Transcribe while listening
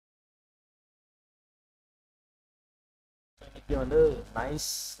இன்னைக்கு வந்து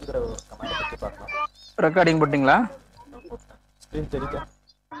நைஸ்ங்கிற ஒரு கமாண்ட் பற்றி பார்க்கலாம். ரெக்கார்டிங் போட்டிங்களா? ஸ்க்ரீன் தெரியுதா?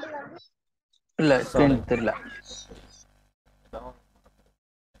 இல்ல, சாரி, ஸ்கிரீன் தெரியல.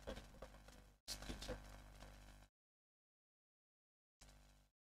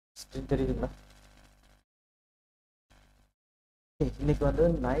 ஸ்க்ரீன் தெரியுதுங்களா? இன்னைக்கு வந்து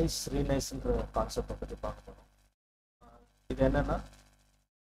நைஸ் ரீநைஸ்ன்ற கான்செப்டை பற்றி பார்க்க போகிறோம். இது என்னன்னா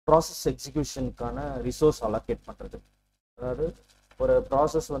ப்ராசஸ் எக்ஸிக்யூஷனுக்கான ரிசோர்ஸ் அலோகேட் பண்ணுறது. அதாவது ஒரு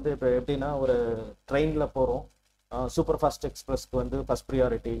ப்ராசஸ் வந்து இப்போ எப்படின்னா, ஒரு ட்ரெயினில் போகிறோம், சூப்பர் ஃபாஸ்ட் எக்ஸ்பிரஸ்க்கு வந்து ஃபஸ்ட்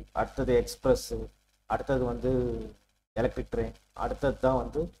ப்ரியாரிட்டி, அடுத்தது எக்ஸ்பிரஸ்ஸு, அடுத்தது வந்து எலக்ட்ரிக் ட்ரெயின், அடுத்தது தான்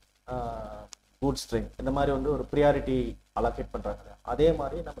வந்து கூட்ஸ் ட்ரெயின். இந்த மாதிரி வந்து ஒரு ப்ரியாரிட்டி அலோகேட் பண்ணுறாங்க. அதே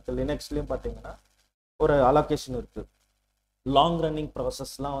மாதிரி நமக்கு லினக்ஸ்லேயும் பார்த்தீங்கன்னா ஒரு அலோகேஷன் இருக்குது. லாங் ரன்னிங்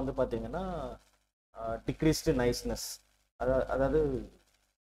ப்ராசஸ்லாம் வந்து பார்த்தீங்கன்னா டிக்ரீஸ்டு நைஸ்னஸ், அதாவது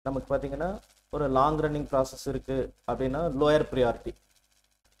நமக்கு பார்த்தீங்கன்னா ஒரு லாங் ரன்னிங் ப்ராசஸ் இருக்குது அப்படின்னா lower priority,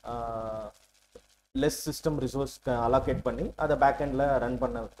 less system resource allocate பண்ணி அதை பேக்எண்டில் ரன்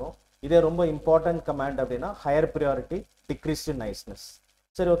பண்ண வைக்கும். இதே ரொம்ப இம்பார்ட்டன்ட் கமாண்ட் அப்படின்னா ஹையர் ப்ரியாரிட்டி டிக்ரீஸ்டு நைஸ்னஸ்.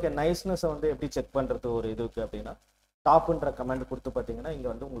 சரி, ஓகே, நைஸ்னஸை வந்து எப்படி செக் பண்ணுறது ஒரு இதுக்கு அப்படின்னா டாப்ன்ற கமாண்ட் கொடுத்து பார்த்தீங்கன்னா இங்கே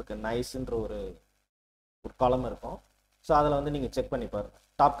வந்து உங்களுக்கு நைஸ்ன்ற ஒரு காலம் இருக்கும். ஸோ அதில் வந்து நீங்கள் செக் பண்ணி பாருங்கள்.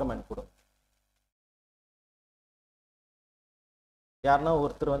 டாப் கமாண்ட் கொடுங்க. யாருன்னா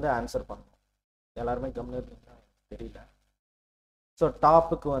ஒருத்தர் வந்து ஆன்சர் பண்ணணும். எல்லாருமே கம்யூனிட்டிங்களா தெரியல. ஸோ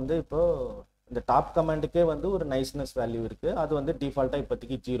டாப்புக்கு வந்து இப்போது இந்த டாப் கமாண்டுக்கே வந்து ஒரு நைஸ்னஸ் வேல்யூ இருக்குது. அது வந்து டிஃபால்ட்டாக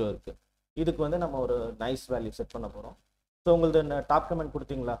இப்போதைக்கு 0 இருக்குது. இதுக்கு வந்து நம்ம ஒரு நைஸ் வேல்யூ செட் பண்ண போகிறோம். ஸோ உங்களது டாப் கமாண்ட்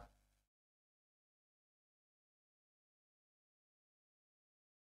கொடுத்தீங்களா?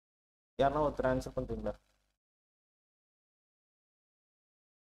 யாருன்னா ஒருத்தர் ஆன்சர் பண்ணுறீங்களா?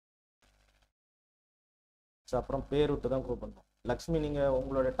 ஸோ அப்புறம் பேர் விட்டு தான் கூப்பிடணும். லக்ஷ்மி, நீங்கள்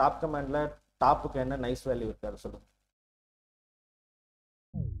உங்களோட டாப் கமாண்டில் டாப்புக்கு என்ன நைஸ் வேல்யூ இருக்குது அதை சொல்லுங்கள்.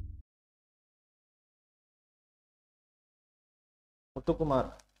 Muthukumar,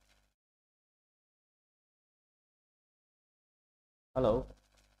 hello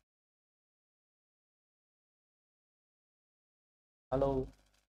hello.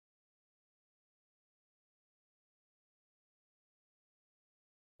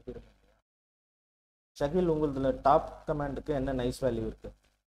 Shakeel, உங்களதுல top கமாண்டுக்கு என்ன நைஸ் வேல்யூ இருக்கு?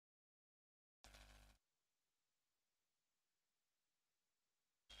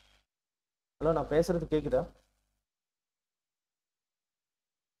 ஹலோ, நான் பேசுறது கேக்குதா?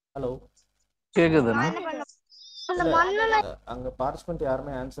 ஹலோ, கேக்குதுண்ணா. அங்க பார்ட்டிசிபென்ட்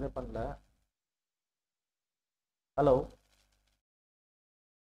யாருமே ஆன்சரே பண்ணல. ஹலோ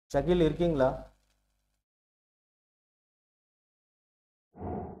ஷகில், இருக்கீங்களா?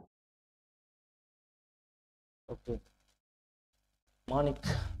 ஓகே, மானிக்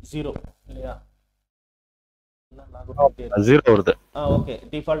 0 இல்லையா? 0 வருது. ஓகே,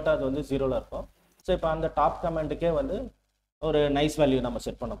 டிஃபால்ட்டாக அது வந்து 0ல இருக்கும். ஸோ இப்போ அந்த டாப் கமாண்டுக்கே வந்து ஒரு நைஸ் வேல்யூ நம்ம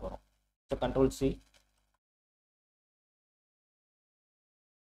செட் பண்ண போகிறோம். So Ctrl+C.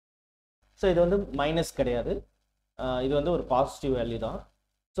 ஸோ இது வந்து மைனஸ் கிடையாது, இது வந்து ஒரு பாசிட்டிவ் வேல்யூ தான்.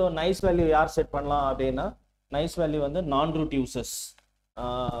 ஸோ நைஸ் வேல்யூ யார் செட் பண்ணலாம் அப்படின்னா, நைஸ் வேல்யூ வந்து நான் ரூட் யூசர்ஸ்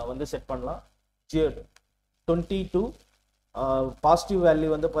வந்து செட் பண்ணலாம். 22 பாசிட்டிவ் வேல்யூ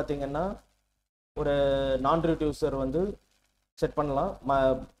வந்து பார்த்தீங்கன்னா ஒரு நான் ரூட் யூசர் வந்து செட் பண்ணலாம்.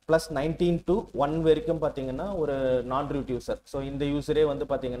 ப்ளஸ் 19 to 1 வரைக்கும் பார்த்தீங்கன்னா ஒரு நான் ரூட் யூசர். ஸோ இந்த யூசரே வந்து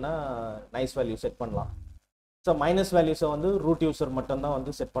பார்த்தீங்கன்னா நைஸ் வேல்யூ செட் பண்ணலாம். ஸோ மைனஸ் வேல்யூஸை வந்து ரூட் யூசர் மட்டும்தான்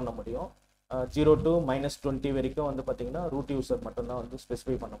வந்து செட் பண்ண முடியும். 0 to -20 வரைக்கும் வந்து பார்த்தீங்கன்னா ரூட் யூசர் மட்டும்தான் வந்து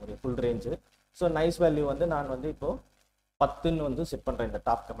ஸ்பெசிஃபை பண்ண முடியும், full range. So nice value வந்து நான் வந்து இப்போது 10ன்னு வந்து செட் பண்ணுறேன் இந்த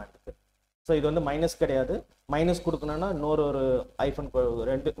டாப் கமாண்டுக்கு. ஸோ இது வந்து மைனஸ் கிடையாது. மைனஸ் கொடுக்கணும்னா இன்னொரு ஐஃபன்,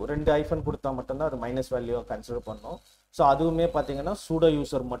 ரெண்டு ஐஃபன் கொடுத்தா மட்டும்தான் அது மைனஸ் வேல்யூவை கன்சிடர் பண்ணோம். ஸோ அதுவுமே பார்த்தீங்கன்னா சூடோ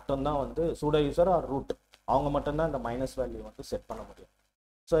யூசர் மட்டும்தான் வந்து, சூடோ யூசர் ஆர் ரூட், அவங்க மட்டும்தான் இந்த மைனஸ் வேல்யூ வந்து செட் பண்ண முடியும்.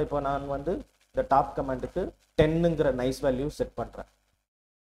 ஸோ இப்போ நான் வந்து இந்த டாப் கமாண்டுக்கு 10ங்கிற நைஸ் வேல்யூ செட் பண்ணுறேன்.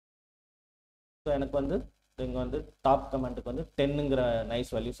 ஸோ எனக்கு வந்து இங்கே வந்து டாப் கமாண்டுக்கு வந்து 10ங்கிற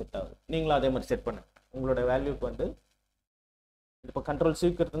நைஸ் வேல்யூ செட் ஆகுது. நீங்களும் அதே மாதிரி செட் பண்ணுங்க. உங்களோட வேல்யூக்கு வந்து இப்போ Ctrl+C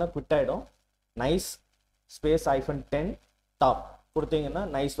கொடுத்தீங்கன்னா குவிட் ஆகிடும். நைஸ் ஸ்பேஸ் -10 டாப் கொடுத்தீங்கன்னா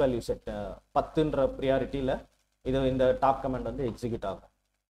நைஸ் வேல்யூ செட் 10ன்ற ப்ரியாரிட்டியில் இது இந்த டாப் கமாண்ட் வந்து எக்ஸிக்யூட் ஆகும்.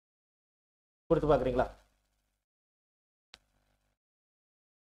 கொடுத்து பார்க்குறீங்களா?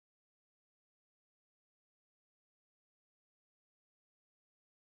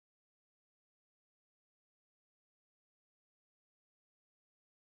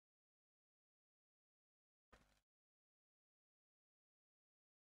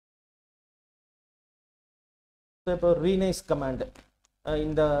 ஸோ இப்போ ரீநைஸ் கமாண்டு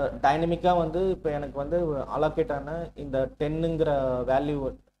இந்த டைனமிக்காக வந்து இப்போ எனக்கு வந்து அலோகேட் ஆன இந்த 10ங்கிற வேல்யூ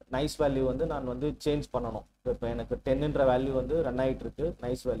நைஸ் வேல்யூ வந்து நான் வந்து சேஞ்ச் பண்ணணும். இப்போ எனக்கு 10ன்ற வேல்யூ வந்து ரன் ஆகிட்டு இருக்கு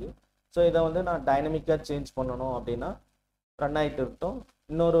நைஸ் வேல்யூ. ஸோ இதை வந்து நான் டைனமிக்காக சேஞ்ச் பண்ணணும் அப்படின்னா ரன் ஆகிட்டு இருக்கட்டும்.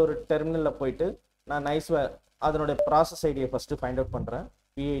 ஒரு டெர்மினலில் போயிட்டு நான் அதனுடைய ப்ராசஸ் ஐடியை ஃபஸ்ட்டு ஃபைண்ட் அவுட் பண்ணுறேன்.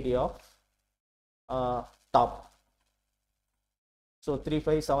 PID of top. ஸோ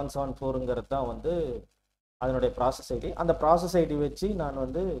 35774ங்கிறது தான் வந்து அதனுடைய ப்ராசஸ் ஐடி. அந்த ப்ராசஸ் ஐடி வச்சு நான்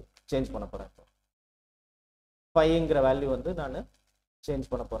வந்து சேஞ்ச் பண்ண போகிறேன். 5ங்கிற வேல்யூ வந்து நான் சேஞ்ச்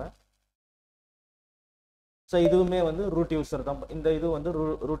பண்ண போகிறேன். ஸோ இதுவுமே வந்து ரூட் யூசர் தான். இந்த இது வந்து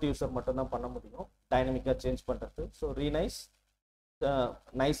ரூட் யூசர் மட்டும்தான் பண்ண முடியும் டைனமிக்காக சேஞ்ச் பண்ணுறது. ஸோ ரீநைஸ்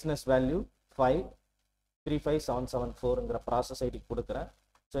நைஸ்னஸ் வேல்யூ 5 35774ங்கிற ப்ராசஸ் ஐடி கொடுக்குறேன்.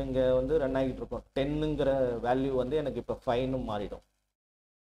 ஸோ இங்கே வந்து ரன் ஆகிட்டு இருக்கும். 10ங்கிற வேல்யூ வந்து எனக்கு இப்போ 5ன்னு மாறிடும்.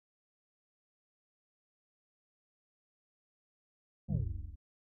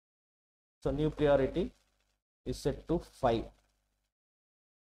 So new priority is set to 5.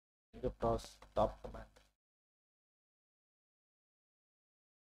 The top command.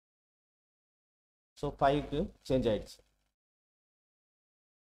 So 5க்கு change ஆயிடுச்சு.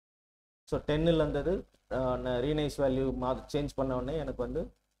 ஸோ 10ல் இருந்தது ரீநைஸ் வேல்யூ சேஞ்ச் பண்ண உடனே எனக்கு வந்து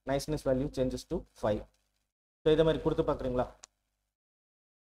நைஸ்னஸ் வேல்யூ சேஞ்சஸ் டு 5. ஸோ இதை மாதிரி கொடுத்து பார்க்குறீங்களா?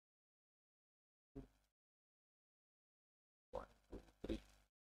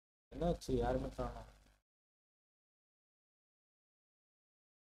 என்னாச்சு யாருமே காணோம்.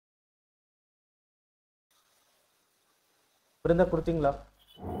 பிருந்தா கொடுத்தீங்களா?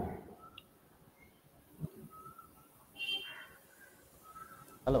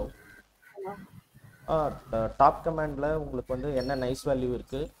 ஹலோ. டாப் கமாண்டில் உங்களுக்கு வந்து என்ன நைஸ் வேல்யூ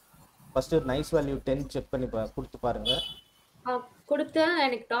இருக்குது, ஃபஸ்ட்டு நைஸ் வேல்யூ 10 செக் பண்ணி கொடுத்து பாருங்க. கொடுத்தேன்.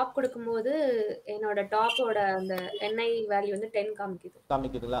 எனக்கு டாப் கொடுக்கும்போது என்னோட டாப்போட அந்த என்ஐ வேல்யூ வந்து 10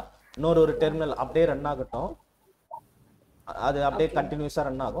 காமிக்குதுங்களா? ஒரு டெர்மினல் அப்படியே ரன் ஆகட்டும். அது அப்படியே கண்டினியூஸாக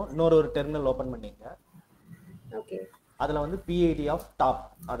ரன் ஆகும். ஒரு டெர்மினல் ஓப்பன் பண்ணிங்க. ஓகே. அதில் வந்து பிஐடி ஆஃப் டாப்,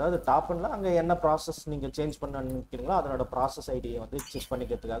 அதாவது டாப்னா அங்கே என்ன ப்ராசஸ் நீங்கள் சேஞ்ச் பண்ண நினைக்கிறீங்களோ அதனோட ப்ராசஸ் ஐடியை வந்து செக்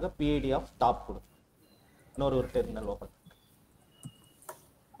பண்ணிக்கிறதுக்காக பிஐடி ஆஃப் டாப் கொடுங்க. ஒரு டெர்மினல் ஓப்பன்.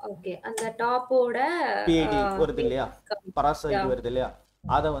 ஓகே. அந்த டாப்போட பிஐடி வருது இல்லையா, ப்ராசஸ் ஐடி வருது இல்லையா,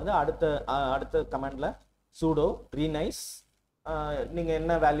 அதை வந்து அடுத்த கமாண்ட்ல sudo renice நீங்கள்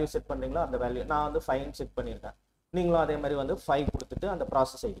என்ன வேல்யூ செட் பண்ணுறீங்களோ அந்த வேல்யூ. நான் வந்து 5 செட் பண்ணியிருக்கேன். நீங்களும் அதே மாதிரி வந்து 5 கொடுத்துட்டு அந்த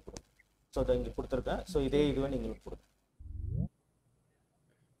ப்ராசஸ் ஐடி கொடுங்க. ஸோ இதை இங்கே கொடுத்துருக்கேன். ஸோ இதே இதுவே நீங்களுக்கு கொடுங்க.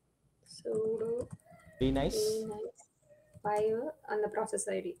 sudo renice 5 அந்த ப்ராசஸ்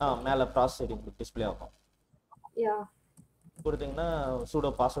ஐடி. மேலே ப்ராசஸ் ஐடி உங்களுக்கு டிஸ்ப்ளே ஆகும். யா. கொடுத்தீங்கன்னா sudo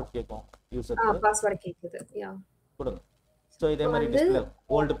பாஸ்வேர்ட் கேட்கும் யூசருக்கு. பாஸ்வேர்ட் கேக்குது. யா. கொடுங்க. ஸோ இதே மாதிரி display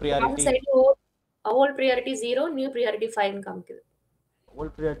volt priority 0 new priority 5 காமிக்குது.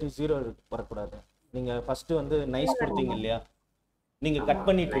 ஓல்ட் ப்ரியாரிட்டி 0 வரக்கூடாது. நீங்க ஃபர்ஸ்ட் வந்து நைஸ் கொடுத்தீங்க இல்லையா, நீங்க கட்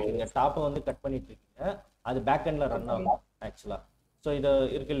பண்ணிட்டு இருக்கீங்க, டாப்பை வந்து கட் பண்ணிட்டு இருக்கீங்க, அது பேக் எண்ட்ல ரன் ஆகும் ஆக்சுவலா. ஸோ இது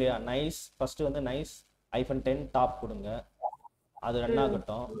இருக்கு இல்லையா, நைஸ் ஃபர்ஸ்ட் வந்து நைஸ் -10 டாப் கொடுங்க, அது ரன்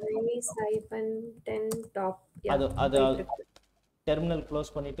ஆகட்டும். -10 டாப். அது டெர்மினல்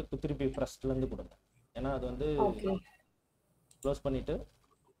க்ளோஸ் பண்ணிட்டு திருப்பி ஃபர்ஸ்ட்ல இருந்து கொடுங்க. ஏன்னா அது வந்து க்ளோஸ் பண்ணிட்டு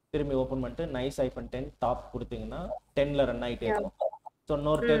திரும்பி ஓப்பன் பண்ணிட்டு நைஸ் -10 டாப் கொடுத்தீங்கன்னா 10ல ரன் ஆகிட்டே இருக்கும். ஸோ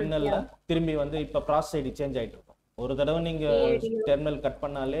இன்னொரு டெர்மினல்ல திரும்பி வந்து இப்போ ப்ராசஸ் ஐடி சேஞ்ச் ஆகிட்டு இருக்கும். ஒரு தடவை நீங்க டெர்மினல் கட்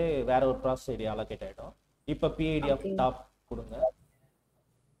பண்ணாலே வேற ஒரு ப்ராசஸ் ஐடி அலோகேட் ஆகிடும். இப்போ பிஐடி ஆஃப் டாப் கொடுங்க.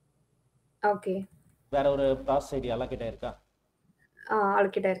 ஓகே. வேற ஒரு ப்ராசஸ் ஐடி அலோகேட் ஆயிருக்கா?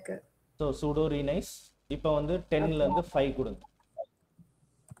 அலோகேட் ஆயிருக்கு. ஸோ sudo renice இப்போ வந்து 10ல இருந்து 5 கொடுங்க.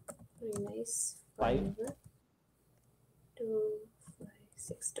 renice 5 2 5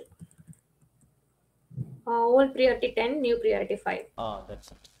 6 2. old priority 10 new priority 5. that's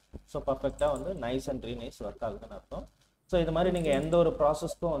it. So பர்ஃபெக்டாக வந்து நைஸ் அண்ட் ரீநைஸ் ஒர்க் ஆகுதுன்னு அர்த்தம். ஸோ இது மாதிரி நீங்கள் எந்த ஒரு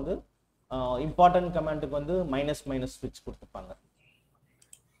ப்ராசஸ்க்கும் வந்து இம்பார்ட்டன்ட் கமாண்டுக்கு வந்து மைனஸ் ஸ்விட்ச் கொடுத்துப்பாங்க.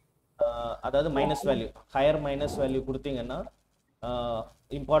 அதாவது minus value, higher minus value கொடுத்தீங்கன்னா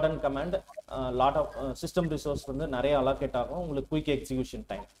important command lot of system resource வந்து நிறைய அலோகேட் ஆகும். உங்களுக்கு quick execution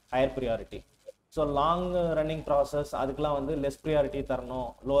time higher priority. So long running process அதுக்கெலாம் வந்து லெஸ் ப்ரியாரிட்டி தரணும்.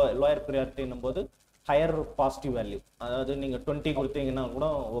 லோயர் ப்ரியாரிட்டின்னும் போது ஹையர் பாசிட்டிவ் வேல்யூ, அதாவது நீங்கள் 20 கொடுத்தீங்கன்னா கூட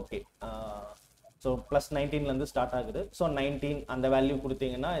ஓகே. ஸோ +19லேருந்து ஸ்டார்ட் ஆகுது. ஸோ 19 அந்த வேல்யூ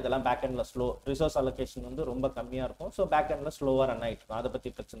கொடுத்தீங்கன்னா இதெல்லாம் பேக் எண்டில் ஸ்லோ, ரிசோர்ஸ் அலோகேஷன் வந்து ரொம்ப கம்மியாக இருக்கும். ஸோ பேக் எண்டில் ஸ்லோவாக ரன் ஆகிட்டு இருக்கும். அதை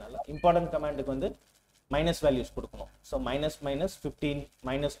பற்றி பிரச்சனை இல்லை. இம்பார்ட்டன்ட் கமாண்டுக்கு வந்து மைனஸ் வேல்யூஸ் கொடுக்கணும். ஸோ -15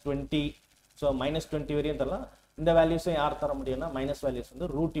 -20, ஸோ -20 வரையும் தரலாம். இந்த வேல்யூஸும் யார் தர முடியும்னா மைனஸ் வேல்யூஸ் வந்து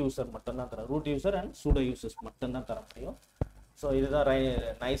ரூட் யூசர் மட்டும்தான் தர, root user and sudo users மட்டும்தான் தர முடியும். ஸோ இதுதான்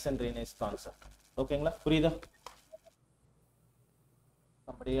நைஸ் அண்ட் ரீநைஸ் கான்செப்ட். ஓகேங்களா, புரியுதா?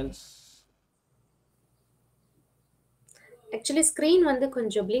 somebody else. ஆக்சுவலி ஸ்க்ரீன் வந்து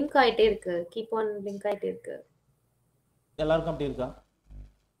கொஞ்சம் பிளிங்க் ஆயிட்டே இருக்கு. கீப் ஆன் பிளிங்க் ஆயிட்டே இருக்கு. எல்லாருக்கும் அப்படி இருக்கா?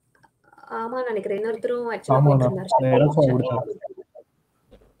 ஆமான்னு நினைக்கிறேன். இன்னொருத்தரும் ஆக்சுவலா ஆமாண்ணா போட்டிருந்தாரு. எனக்கும் அப்படித்தான்.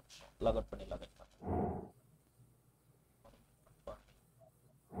 லாக் அவுட் பண்ணி லாக் அவுட்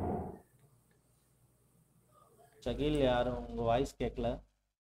ஷகீல் யாரும் உங்க வாய்ஸ் கேட்கல.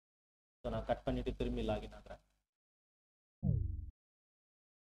 ஸோ நான் கட் பண்ணிட்டு திரும்பி லாகின் ஆகிறேன்.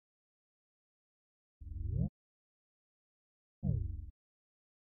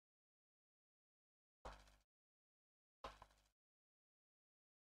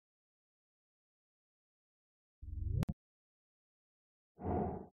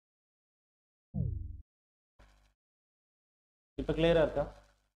 இப்போ கிளியரா இருக்கா?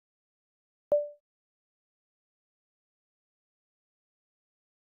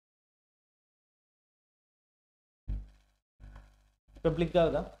 இப்போ பிளிக்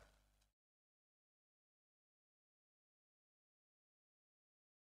ஆகுதா?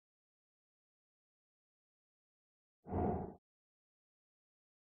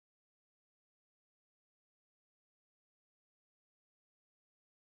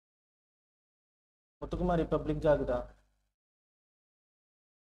 முத்துக்குமார் இப்போ பிளிக் ஆகுதா?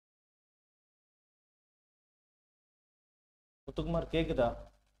 முத்துக்குமார் கேக்குதா?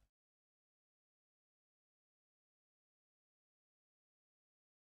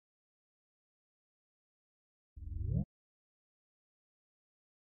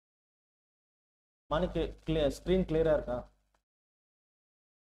 மாணிக்கு கிளியர் ஸ்க்ரீன் கிளியரா இருக்கா?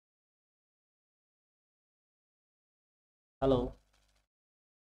 ஹலோ,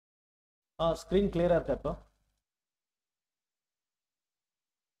 ஸ்க்ரீன் கிளியரா இருக்கா? இப்போ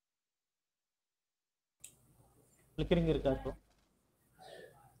ஃபிளிக்கரிங் இருக்கா?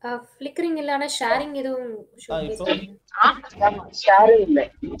 இப்போ ஃப்ளிக்கரிங் இல்ல, ஆனா ஷேரிங் எதுவும் இப்போ ஷேரும் இல்லை.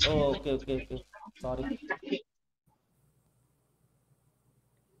 ஓ okay okay okay sorry.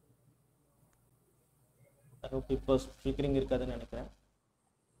 I hope இப்போ ஃபிளிக்கரிங் இருக்காதுன்னு நினைக்கிறேன்.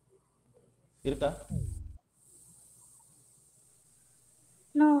 இருக்கா?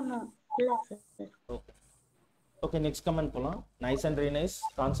 நோ நோ இல்ல sir. Okay okay, next comment போகலாம். நைஸ் அண்ட் ரீநைஸ்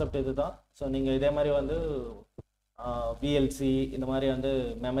கான்செப்ட் இதுதான். ஸோ நீங்கள் இதே மாதிரி வந்து விஎல்சி இந்த மாதிரி வந்து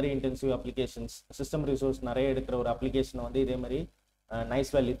memory intensive applications, system resource நிறைய எடுக்கிற ஒரு அப்ளிகேஷனை வந்து இதே மாதிரி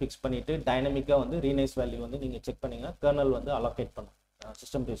நைஸ் வேல்யூ ஃபிக்ஸ் பண்ணிவிட்டு டைனமிக்காக வந்து ரீநைஸ் வேல்யூ வந்து நீங்கள் செக் பண்ணிங்கன்னா கர்னல் வந்து அலோகேட் பண்ணும்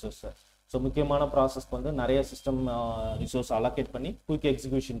சிஸ்டம் ரிசோர்ஸை. ஸோ முக்கியமான ப்ராசஸ்க்கு வந்து நிறைய சிஸ்டம் ரிசோர்ஸ் அலோகேட் பண்ணி குயிக்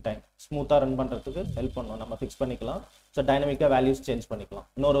எக்ஸிக்யூஷன் டைம் ஸ்மூத்தாக ரன் பண்ணுறதுக்கு ஹெல்ப் பண்ணும். நம்ம ஃபிக்ஸ் பண்ணிக்கலாம். ஸோ டைனமிக்காக வேல்யூஸ் சேஞ்ச் பண்ணிக்கலாம்.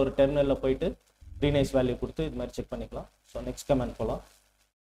 ஒரு டெர்மினலில் போயிட்டு ரீநைஸ் வேல்யூ கொடுத்து இது மாதிரி செக் பண்ணிக்கலாம். ஸோ நெக்ஸ்ட் கமெண்ட் போகலாம்.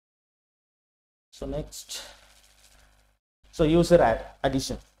 So next user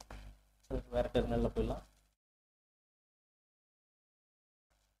addition. வேற டெர்மினலில் போயிடலாம்.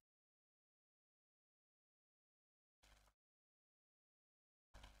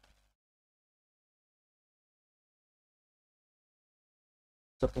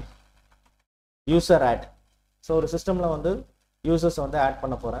 Okay, user add. ஸோ ஒரு சிஸ்டமில் வந்து யூசர்ஸ் வந்து ஆட்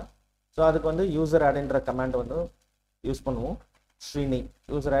பண்ண போகிறேன். ஸோ அதுக்கு வந்து யூசர் ஆட்ன்ற கமாண்ட் வந்து யூஸ் பண்ணுவோம். Srini,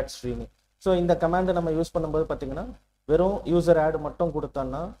 user add Srini. So இந்த கமாண்டை நம்ம யூஸ் பண்ணும்போது பார்த்தீங்கன்னா வெறும் யூசர் ஆட் மட்டும்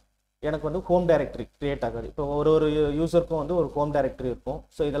கொடுத்தோன்னா எனக்கு வந்து ஹோம் டைரக்டரி கிரியேட் ஆகாது. இப்போ ஒரு யூசருக்கும் வந்து ஒரு ஹோம் டைரக்டரி இருக்கும்.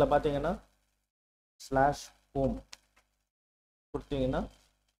 ஸோ இதில் பார்த்தீங்கன்னா /home கொடுத்தீங்கன்னா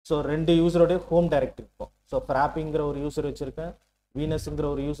ஸோ 2 யூசரோடைய ஹோம் டைரக்டரி இருக்கும். ஸோ ஃப்ராப்பிங்கிற ஒரு யூசர் வச்சுருக்கேன், வீனஸ்ங்கிற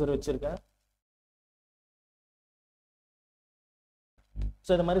ஒரு யூசர் வச்சுருக்கேன். ஸோ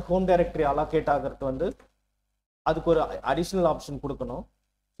இந்த மாதிரி ஹோம் டைரக்டரி அலோகேட் ஆகிறது வந்து அதுக்கு ஒரு அடிஷ்னல் ஆப்ஷன் கொடுக்கணும்.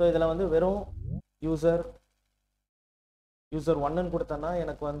 ஸோ இதில் வந்து வெறும் யூசர் 1ன்னு கொடுத்தேன்னா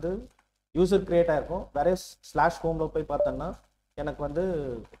எனக்கு வந்து யூசர் கிரியேட் ஆகிருக்கும். வேற /homeல போய் பார்த்தோன்னா எனக்கு வந்து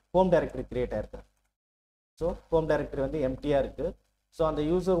ஹோம் டைரக்டரி கிரியேட் ஆகிருக்கு. ஸோ ஹோம் டைரக்டரி வந்து எம்டியாக இருக்குது. ஸோ அந்த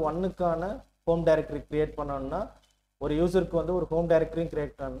யூசர் 1க்கான ஹோம் டைரக்டரி கிரியேட் பண்ணோம்னா ஒரு யூசருக்கு வந்து ஒரு ஹோம் டைரக்டரியும்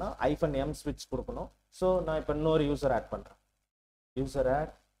கிரியேட் பண்ணணும்னா -m ஸ்விட்ச் கொடுக்கணும். ஸோ நான் இப்போ இன்னொரு யூசர் ஆட் பண்ணுறேன். User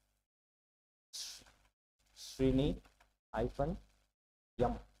add Srini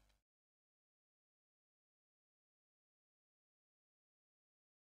 -m.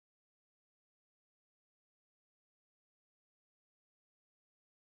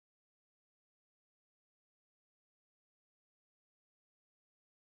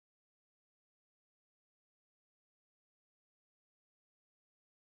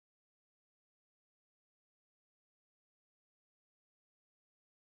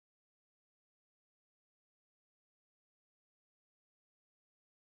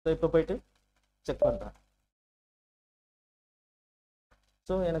 So இப்போ போயிட்டு செக் பண்ணுறேன்.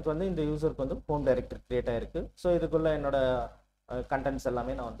 ஸோ எனக்கு வந்து இந்த யூசருக்கு வந்து ஹோம் டைரக்டரி கிரியேட் ஆகிருக்கு. ஸோ இதுக்குள்ளே என்னோட கண்டென்ட்ஸ்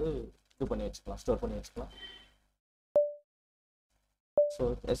எல்லாமே நான் வந்து இது பண்ணி வச்சுக்கலாம், ஸ்டோர் பண்ணி வச்சுக்கலாம். So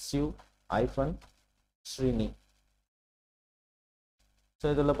SU-Srini. ஸோ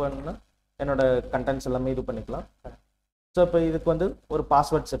இதில் போனோம்னா என்னோட கண்டென்ட்ஸ் எல்லாமே இது பண்ணிக்கலாம். ஸோ இப்போ இதுக்கு வந்து ஒரு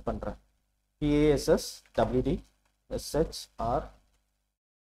பாஸ்வேர்ட் செட் பண்ணுறேன்.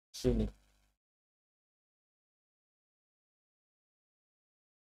 PASSWDSHR-Srini.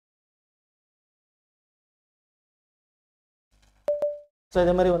 ஸோ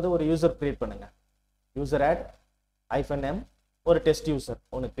இதே மாதிரி வந்து ஒரு யூசர் கிரியேட் பண்ணுங்க. யூசர் ஆட் -m ஒரு டெஸ்ட் யூசர்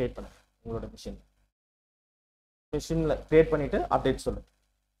ஒன்று கிரியேட் பண்ணுங்க. உங்களோட மிஷினில் கிரியேட் பண்ணிட்டு அப்டேட் சொல்லுங்க.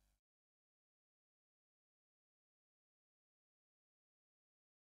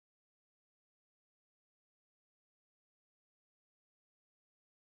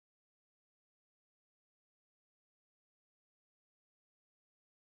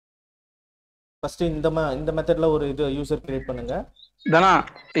 ஃபர்ஸ்ட் இந்த மெத்தட்ல ஒரு இது யூசர் கிரியேட் பண்ணுங்க. தானா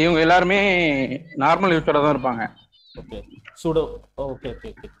இவங்க எல்லாருமே நார்மல் யூஸரா தான் இருப்பாங்க. Okay sudo okay okay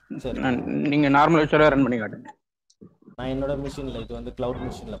okay சரி. நீங்க நார்மல் யூஸரா ரன் பண்ணி காட்டுங்க. நான் என்னோட மிஷினில் இது வந்து கிளவுட்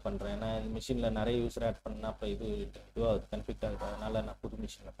மிஷினில் பண்ணுறேன். நான் இந்த மிஷினில் நிறைய யூஸர் ஆட் பண்ணா அப்போ இதுவாக கன்ஃபிக் ஆகுது. அதனால நான் புது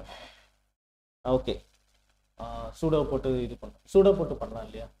மிஷினில் பண்ணுறேன். ஓகே sudo போட்டு இது பண்ணலாம். sudo போட்டு பண்ணலாம்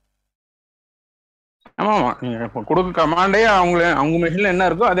இல்லையா? ஆமா ஆமா, நீங்க இப்போ கொடுக்க கமாண்டே அவங்க மிஷின்ல என்ன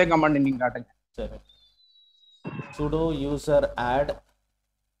இருக்கோ அதே கமாண்ட் நீங்க காட்டுங்க. சரி. sudo user add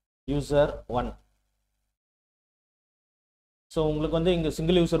user 1. So உங்களுக்கு வந்து இங்கே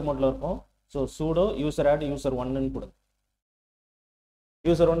சிங்கிள் யூசர் மோட்ல இருக்கும். So sudo user add user 1ன்னு கொடுங்க.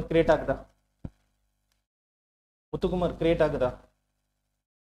 user 1 கிரியேட் ஆகுதா? முத்துக்குமார் கிரியேட் ஆகுதா?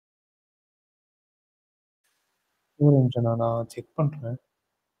 ஒரு நிமிஷம் நான் செக் பண்றேன்.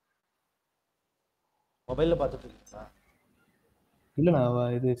 மொபைலில் பார்த்துட்டு இருக்கீங்களா? இல்லை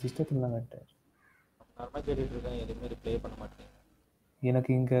நான் இது சிஸ்டத்தில் தான் கேட்டேன். நார்மலாக கேட்டுட்டு இருக்கேன், எதுவுமே ரிப்ளை பண்ண மாட்டேங்க.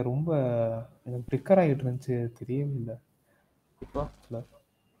 எனக்கு இங்கே ரொம்ப எனக்கு ட்ரிக்கர் ஆகிட்டு இருந்துச்சு, தெரியவே இல்லை. இப்போ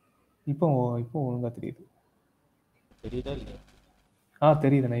இப்போ இப்போ ஒழுங்காக தெரியுது. தெரியுதா இல்லையா?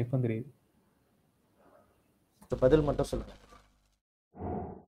 தெரியுதுண்ணா, இப்போ தெரியுது. இப்போ பதில் மட்டும் சொல்லுங்க.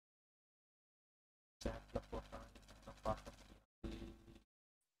 சாட்ல போட்டான் பார்க்க முடியாது.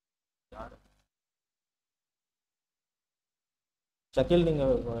 யாரு ஷக்கில்,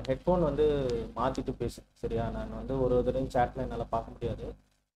 நீங்கள் ஹெட்ஃபோன் வந்து மாற்றிட்டு பேசுங்க சரியா? நான் வந்து ஒரு தடவையும் சேட்டில் என்னால் பார்க்க முடியாது.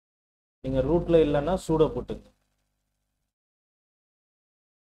 நீங்கள் ரூட்டில் இல்லைன்னா sudo போட்டுங்க.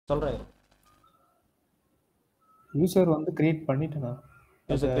 சொல்கிறேன். யூசர் வந்து கிரியேட் பண்ணிட்டேண்ணா.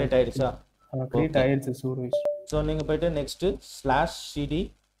 யூசர் கிரியேட் ஆயிடுச்சா? கிரியேட் ஆயிடுச்சு sudo. ஸோ நீங்கள் போய்ட்டு நெக்ஸ்ட்டு /cd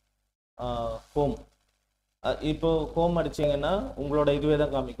ஹோம். இப்போ ஹோம் அடிச்சிங்கன்னா உங்களோட இதுவே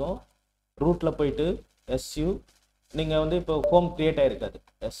தான் காமிக்கும். ரூட்டில் போயிட்டு SU நீங்கள் வந்து இப்போ ஹோம் கிரியேட் ஆகிருக்காது.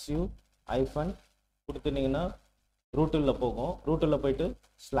 SU- கொடுத்துட்டிங்கன்னா ரூட்டில் போகும். ரூட்டில் போயிட்டு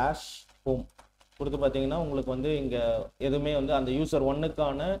 /home கொடுத்து பார்த்தீங்கன்னா உங்களுக்கு வந்து இங்கே எதுவுமே வந்து அந்த user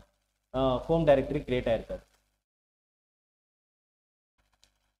 1க்கான home directory create ஆகிருக்காது.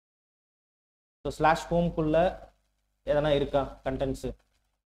 So /homeக்குள்ள எதனா இருக்கா கண்டென்ட்ஸு?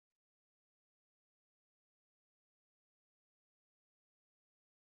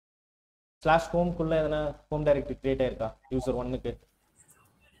 /homeக்குள்ள எதனா ஹோம் டைரக்டரி கிரியேட் ஆயிருக்கா யூசர் 1க்கு?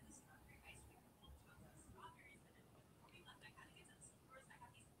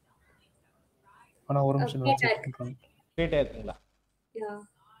 ஆனால் ஒரு நிமிஷம் நான் செக் பண்ணுறேன். கிரியேட் ஆயிருக்குங்களா? யா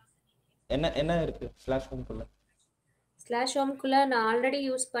என்ன இருக்கு /homeக்குள்ள? /homeக்குள்ள நான் ஆல்ரெடி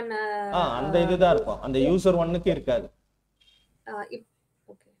யூஸ் பண்ண அந்த இதுதான் இருக்கும். அந்த யூசர் 1க்கு இருக்காது.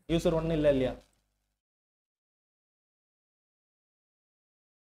 ஓகே யூசர் 1 இல்ல இல்லையா?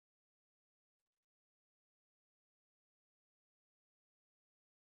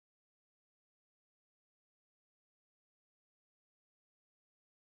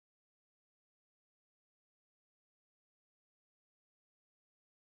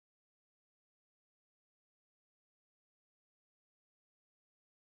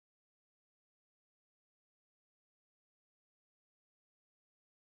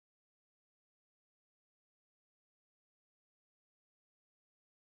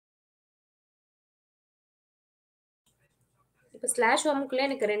 இப்போ /homeக்குள்ள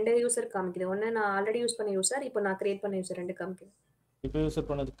எனக்கு 2 யூசர் காமிக்குது. ஒன்னு நான் ஆல்ரெடி யூஸ் பண்ண யூசர், இப்போ நான் கிரியேட் பண்ண யூசர் 2 காமிக்குது. இப்போ யூசர்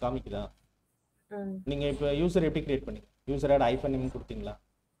பண்ணது காமிக்குதா? ம் நீங்க இப்போ யூசர் எப்படி கிரியேட் பண்ணீங்க? யூசர் ஆட் -m கொடுத்தீங்களா?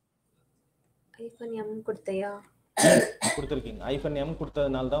 -m கொடுத்தையா? கொடுத்துருக்கீங்க. -m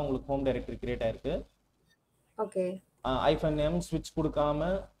கொடுத்ததுனால தான் உங்களுக்கு ஹோம் டைரக்டரி கிரியேட் ஆயிருக்கு. ஓகே. -m ஸ்விட்ச்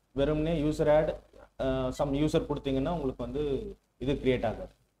கொடுக்காம வெறும்னே யூசர் ஆட் சம் யூசர் கொடுத்தீங்கன்னா உங்களுக்கு வந்து இது கிரியேட்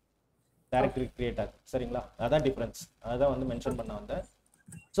ஆகாது, டைரக்டரி கிரியேட் ஆகுது. சரிங்களா? அதான் டிஃபரன்ஸ். அதான் வந்து மென்ஷன் பண்ண வந்தேன்.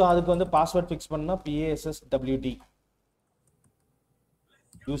 ஸோ அதுக்கு வந்து பாஸ்வேர்ட் ஃபிக்ஸ் பண்ணால் PASSWD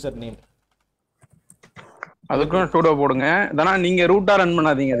யூசர் நேம். அதுக்கும் சூடோ போடுங்க. இதனா நீங்க ரூட்டா ரன்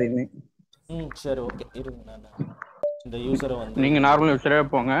பண்ணாதீங்க எதையுமே. சரி ஓகே இருங்க, நான் இந்த யூசரை வந்து நீங்க நார்மல் யூசரே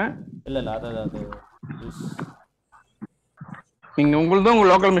போங்க. இல்ல அது யூஸ் நீங்க உங்களுக்கு உங்க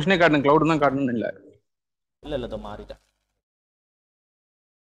லோக்கல் மிஷினே காட்டணும், கிளவுட் தான் காட்டணும் இல்ல. இல்ல இதை மாறிட்டேன்.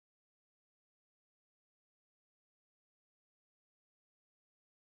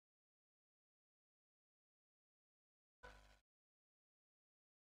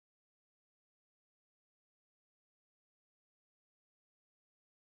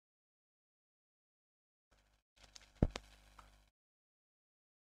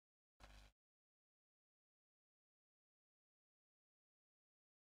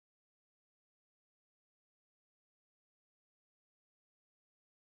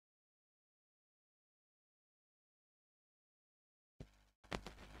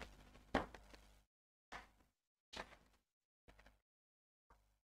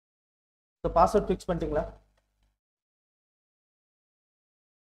 ஸோ பாஸ்வேர்ட் ஃபிக்ஸ் பண்ணிட்டீங்களா?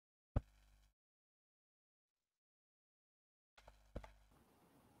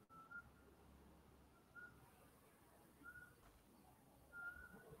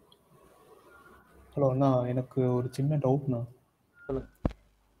 ஹலோ அண்ணா, எனக்கு ஒரு சின்ன டவுட்ண்ணா. சொல்லுங்க.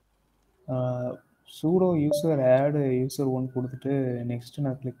 சூடோ யூசர் ஆடு யூசர் 1 கொடுத்துட்டு நெக்ஸ்ட்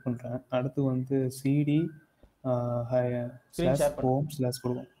நான் கிளிக் பண்ணுறேன். அடுத்து வந்து சிடி ஸ்லாஷ் ஹோம் ஸ்லாஷ்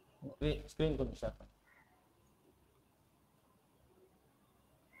கொடுக்கும். ஸ்க்ரீன் கொஞ்சம் ஷேர் பண்ணு.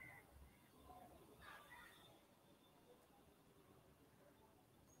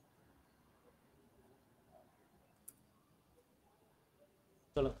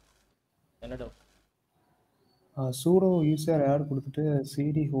 சொல்லுங்க, என்ன டவுட்? சூடோ யூசர் ஆட் கொடுத்துட்டு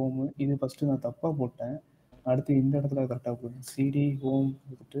சிடி ஹோமு, இது ஃபஸ்ட்டு நான் தப்பாக போட்டேன். அடுத்து இந்த இடத்துல கரெக்டாக போட்டேன். சிடி ஹோம்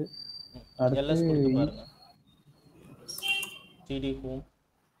கொடுத்துட்டு அடுத்து எல்எஸ் கொடுத்து பாருங்க. CD home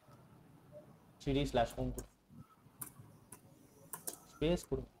CD slash home கொடு, ஸ்பேஸ்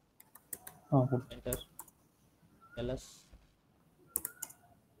கொடு, என்டர் எல்எஸ்.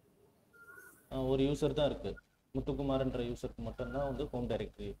 ஒரு யூசர் தான் இருக்கு, முத்துக்குமார்ன்ற யூசருக்கு மட்டும்தான் வந்து ஹோம்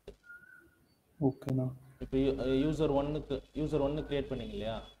டைரக்டரி இருக்கு. ஓகேண்ணா. இப்போ யூசர் ஒன்னு கிரியேட் பண்ணீங்க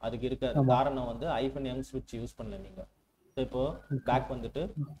இல்லையா, அதுக்கு இருக்காது. காரணம் வந்து -m ஸ்விட்ச் யூஸ் பண்ணல நீங்க. இப்போ பேக் வந்துட்டு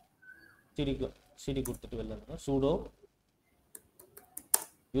சிடி கொடுத்துட்டு வெளில இருங்க. Pseudo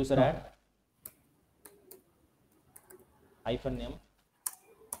user add -m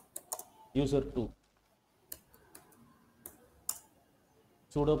user 2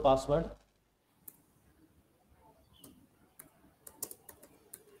 sudo password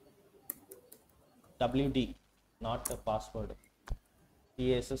wd, not a password,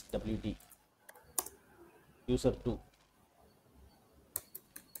 passwd user 2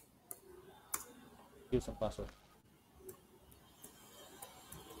 user password.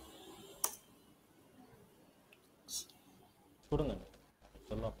 கொடுங்க,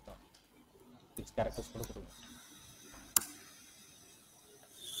 சொல்ல அப்பதான் 6 characters கூட கொடுங்க.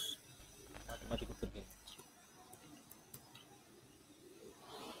 மாற்றி கொடுத்துருக்கீங்க.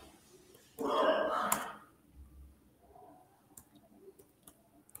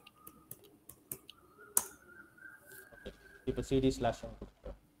 இப்போ cd ஸ்லாஷ்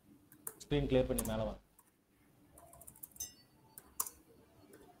கொடுத்துருக்கேன். ஸ்க்ரீன் கிளியர் பண்ணி மேலே வாங்க.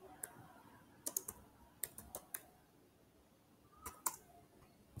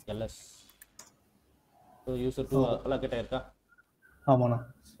 ls so user 2 அலோகேட் ஆயிருக்கா? ஆமாண்ணா.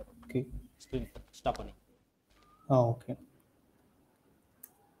 ஓகே, ஸ்க்ரீன் ஸ்டாப் பண்ணி. ஓகே.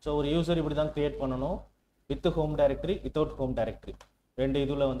 ஸோ ஒரு யூசர் இப்படி தான் கிரியேட் பண்ணணும், with home directory without home directory ரெண்டு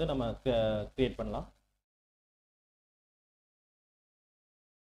இதில் வந்து நம்ம கிரியேட் பண்ணலாம்.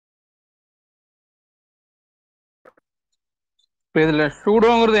 இப்போ இதில்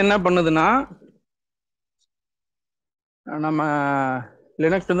சூடோங்கிறது என்ன பண்ணுதுன்னா, நம்ம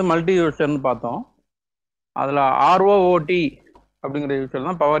லினக்ஸ் வந்து மல்டி யூசர்னு பார்த்தோம். அதில் ROOT அப்படிங்கிற யூசர்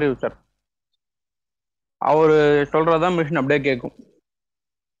தான் பவர் யூசர். அவர் சொல்கிறதான் மிஷின் அப்படியே கேட்கும்.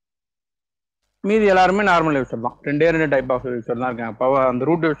 மீதி எல்லாருமே நார்மல் யூசர் தான். ரெண்டு டைப் ஆஃப் யூசர் தான் இருக்காங்க. பவர் அந்த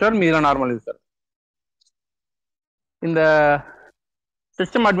ரூட் யூசர், மீதிலாம் நார்மல் யூசர். இந்த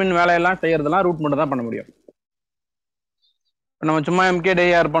சிஸ்டம் அட்மின் வேலையெல்லாம் செய்யறதெல்லாம் ரூட் மட்டும் தான் பண்ண முடியும். நம்ம சும்மா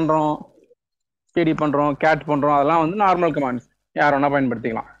mkdir பண்ணுறோம், cd பண்ணுறோம், கேட் பண்ணுறோம், அதெல்லாம் வந்து நார்மல் கமாண்ட்ஸ், யார் வேணா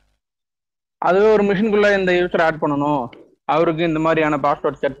பயன்படுத்திக்கலாம். அதுவே ஒரு மிஷினுக்குள்ளே இந்த யூசர் ஆட் பண்ணணும், அவருக்கு இந்த மாதிரியான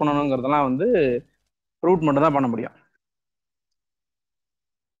பாஸ்வேர்ட் செட் பண்ணணுங்கிறதெல்லாம் வந்து ரூட் மட்டும் தான் பண்ண முடியும்.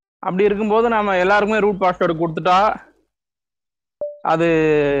 அப்படி இருக்கும்போது நம்ம எல்லாருக்குமே ரூட் பாஸ்வேர்டு கொடுத்துட்டா அது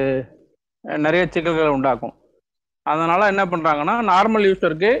நிறைய சிக்கல்களை உண்டாக்கும். அதனால என்ன பண்ணுறாங்கன்னா, நார்மல்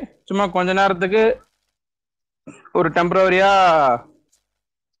யூசருக்கு சும்மா கொஞ்ச நேரத்துக்கு ஒரு டெம்பரவரியா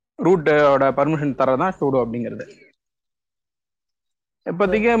ரூட்டோட பர்மிஷன் தரதான் சூடோ அப்படிங்கிறது.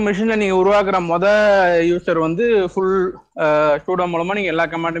 இப்போதைக்கு மிஷினை நீங்க உருவாக்குற யூசர் வந்து ஃபுல் சூடோ மூலமா நீங்க எல்லா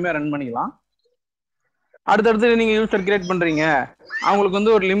கமாண்டுமே ரன் பண்ணிக்கலாம். அடுத்தடுத்து நீங்க யூசர் கிரியேட் பண்றீங்க, அவங்களுக்கு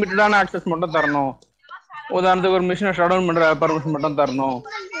வந்து ஒரு லிமிட்டடான ஆக்சஸ் மட்டும் தரணும். உதாரணத்துக்கு ஒரு மிஷினை ஷட் டவுன் பண்ற பர்மிஷன் மட்டும் தரணும்,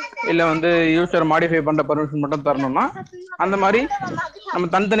 இல்ல வந்து யூசர் மாடிஃபை பண்ற பர்மிஷன் மட்டும் தரணும்னா அந்த மாதிரி நம்ம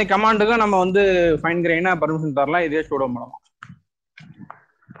தனித்தனி கமாண்டுக்கும் நம்ம வந்து ஃபைன் கிரைனா பர்மிஷன் தரலாம் இதே சூடோ மூலமா.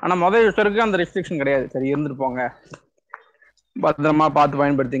 ஆனா யூசருக்கு அந்த ரெஸ்ட்ரிக்ஷன் கிடையாது. சரி இருந்துட்டு போங்க, பத்திரமா பார்த்து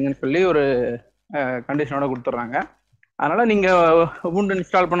பயன்படுத்திங்கன்னு சொல்லி ஒரு கண்டிஷனோட கொடுத்துட்றாங்க. அதனால நீங்க உபுண்டு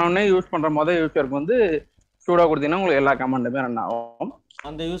இன்ஸ்டால் பண்ண உடனே யூஸ் பண்ற யூசருக்கு வந்து சூடோ கொடுத்தீங்கன்னா உங்களுக்கு எல்லா கமாண்டுமே ரன் ஆகும்.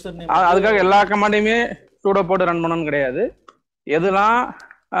 அந்த யூசர் நேம் அதுக்காக எல்லா கமாண்டையுமே சூடோ போட்டு ரன் பண்ணணும்னு கிடையாது. எதுலாம்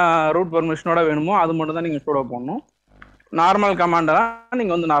ரூட் பர்மிஷனோட வேணுமோ அது மட்டும் தான் நீங்க சூடோ போடணும். நார்மல் கமாண்டெல்லாம்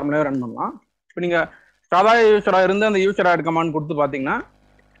நீங்க வந்து நார்மலாகவே ரன் பண்ணலாம். இப்போ நீங்க சாதா யூசராக இருந்து அந்த யூசர் ஆட் கமாண்ட் கொடுத்து பார்த்தீங்கன்னா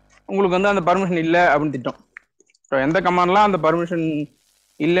உங்களுக்கு வந்து அந்த பர்மிஷன் இல்லை அப்படின்னு திட்டம். ஸோ எந்த கமாண்ட்லாம் அந்த பர்மிஷன்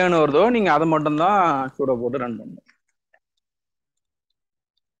இல்லைன்னு வருதோ நீங்க அதை மட்டும்தான் சூடோ போட்டு ரன் பண்ணணும்.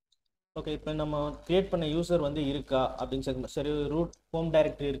 ஓகே, இப்போ நம்ம கிரியேட் பண்ண யூசர் வந்து இருக்கா அப்படின்னு சொல்லி, சரி ரூட் ஹோம்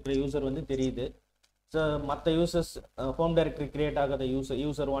டைரக்டரி இருக்கிற யூசர் வந்து தெரியுது. ஸோ மற்ற யூசர்ஸ் ஹோம் டைரக்டரி கிரியேட் ஆகாத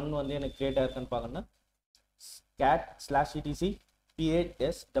யூசர் 1 வந்து எனக்கு கிரியேட் ஆயிருக்குன்னு பார்க்கணும்னா cat/etc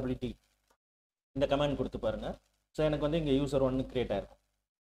PASWT இந்த கமாண்ட் கொடுத்து பாருங்க. ஸோ எனக்கு வந்து இங்கே யூசர் 1 கிரியேட் ஆயிருக்கும்.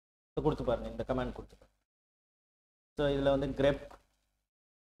 ஸோ கொடுத்து பாருங்க, இந்த கமாண்ட் கொடுத்து பாருங்க. ஸோ இதில் வந்து grep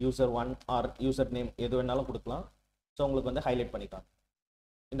user 1 R user name எது வேணாலும் கொடுக்கலாம். ஸோ உங்களுக்கு வந்து ஹைலைட் பண்ணிக்கலாம்.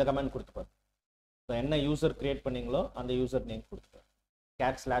 இந்த கமெண்ட் கொடுத்து பாருங்க. ஸோ என்ன யூசர் கிரியேட் பண்ணீங்களோ அந்த யூசர் நேம் கொடுத்துருப்பாரு,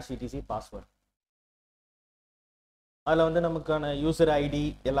 cat/etc பாஸ்வேர்ட். அதில் வந்து நமக்கான யூசர் ஐடி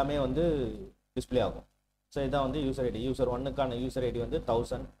எல்லாமே வந்து டிஸ்பிளே ஆகும். ஸோ இதான் வந்து user ID. User 1க்கான user ID வந்து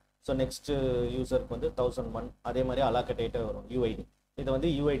 1000. ஸோ நெக்ஸ்ட் யூசருக்கு வந்து 1001. அதே மாதிரி அலாக்கேட்டே வரும் யூஐடி. இதை வந்து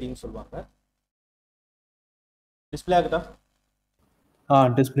யூஐடின்னு சொல்லுவாங்க. டிஸ்பிளே ஆகுதா?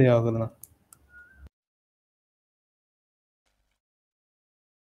 டிஸ்பிளே ஆகுதுண்ணா.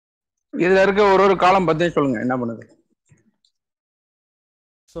 இதுல இருக்க ஒரு காலம் பத்தி சொல்லுங்க என்ன பண்ணுது.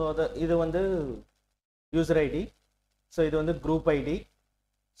 ஸோ இது வந்து யூசர் ஐடி. ஸோ இது வந்து குரூப் ஐடி.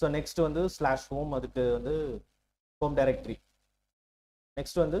 ஸோ நெக்ஸ்ட் வந்து /home, அதுக்கு வந்து ஹோம் டைரக்டரி.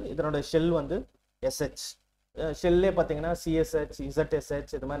 நெக்ஸ்ட் வந்து இதனோட ஷெல் வந்து SH. ஷெல்லே பார்த்தீங்கன்னா CSH,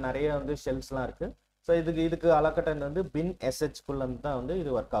 ZSH இது மாதிரி நிறைய வந்து ஷெல்ஸ்லாம் இருக்குது. ஸோ இதுக்கு அலக்கட்டன் வந்து பின் SH தான் வந்து இது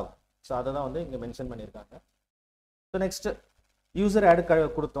ஒர்க் ஆகும். ஸோ அதை தான் வந்து இங்கே மென்ஷன் பண்ணியிருக்காங்க. ஸோ நெக்ஸ்ட் யூசர் ஆட்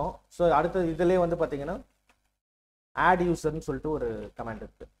கொடுத்தோம். ஸோ அடுத்தது இதிலே வந்து பார்த்தீங்கன்னா ஆட் யூசர்னு சொல்லிட்டு ஒரு கமாண்ட்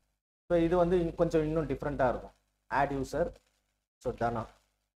இருக்குது. ஸோ இது வந்து கொஞ்சம் இன்னும் டிஃப்ரெண்ட்டாக இருக்கும். Add user. ஸோ தானா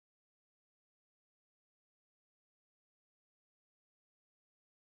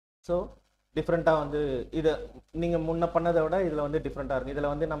ஸோ டிஃப்ரெண்ட்டாக வந்து இதை நீங்கள் முன்ன பண்ணதை விட இதில் வந்து டிஃப்ரெண்ட்டாக இருக்கும்.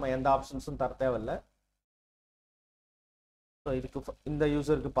 இதில் வந்து நம்ம எந்த ஆப்ஷன்ஸும் தர தேவையில்லை. ஸோ இதுக்கு இந்த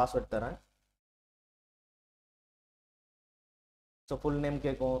யூசருக்கு பாஸ்வேர்ட் தரேன். ஸோ ஃபுல் நேம்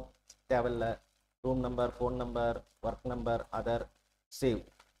கேட்கும், தேவையில்லை. Room number, phone number, work number, other, save,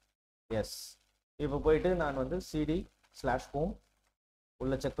 S. இப்போ போயிட்டு நான் வந்து cd/home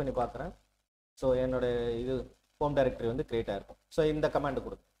உள்ள செக் பண்ணி பார்க்குறேன். ஸோ என்னோட இது ஹோம் டைரக்டரி வந்து கிரியேட் ஆகிருக்கும். ஸோ இந்த கமாண்ட்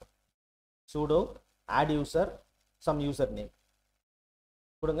கொடுங்க, sudo add user some user name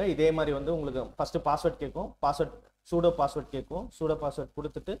கொடுங்க. இதே மாதிரி வந்து உங்களுக்கு ஃபஸ்ட்டு பாஸ்வேர்ட் கேட்கும், சூடோ பாஸ்வேர்ட் கேட்கும். சூடோ பாஸ்வேர்ட்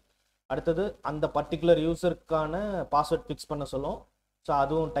கொடுத்துட்டு அடுத்தது அந்த பர்டிகுலர் யூசருக்கான பாஸ்வேர்ட் ஃபிக்ஸ் பண்ண சொல்லும். ஸோ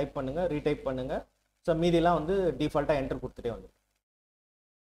அதுவும் டைப் பண்ணுங்கள், ரீடைப் பண்ணுங்கள். ஸோ மீதிலாம் வந்து டிஃபால்ட்டாக என்டர் கொடுத்துட்டே வந்து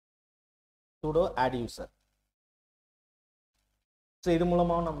sudo add user. ஸோ இது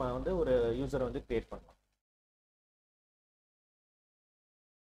மூலமாக நம்ம வந்து ஒரு யூசரை வந்து கிரியேட் பண்ணலாம்.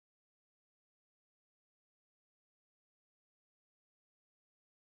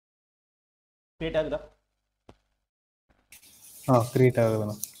 கிரியேட் ஆகுதா? கிரியேட்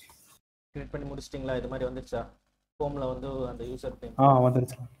ஆகுதுண்ணா. கிரியேட் பண்ணி முடிச்சிட்டிங்களா? இது மாதிரி வந்துச்சா? ஹோமில் வந்து அந்த யூசர் நேம்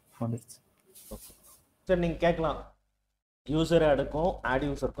வந்துருச்சு. ஓகே, சரி நீங்கள் கேட்கலாம், யூசர் ஆடுக்கும் ஆட்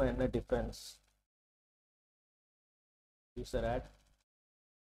யூசருக்கும் என்ன difference? User add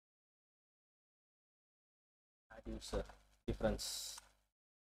user difference.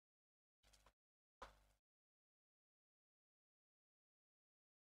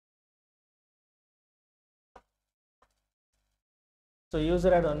 So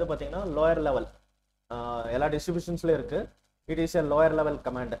user add வந்து பார்த்தீங்கன்னா லோயர் லெவல் எல்லா டிஸ்ட்ரிபியூஷன்ஸ்லையும் இருக்குது. It is a lower level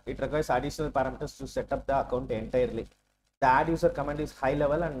command. It requires additional parameters to set up the account entirely. The add user command is high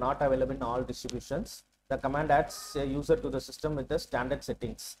level and not available in all distributions. The command adds a user to the system with the standard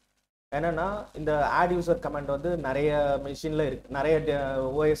settings. என்னன்னா இந்த add user command வந்து நிறைய மெஷினில் இருக்கு, நிறைய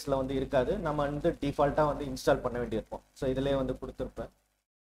ஓஎஸ்ல வந்து இருக்காது. நம்ம வந்து டிஃபால்ட்டாக வந்து இன்ஸ்டால் பண்ண வேண்டியிருப்போம். ஸோ இதிலே வந்து கொடுத்துருப்பேன்.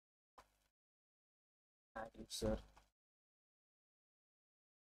 user.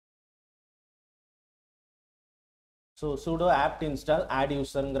 So sudo apt install add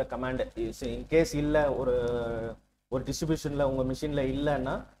userங்கிற command in case இல்லை ஒரு டிஸ்ட்ரிபியூஷனில் உங்கள் மிஷினில்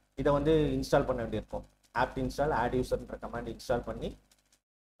இல்லைன்னா இதை வந்து இன்ஸ்டால் பண்ண வேண்டியிருக்கும். apt install add userன்ற command install பண்ணி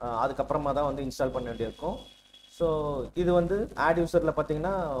அதுக்கப்புறமா தான் வந்து இன்ஸ்டால் பண்ண வேண்டியிருக்கும். ஸோ இது வந்து add userல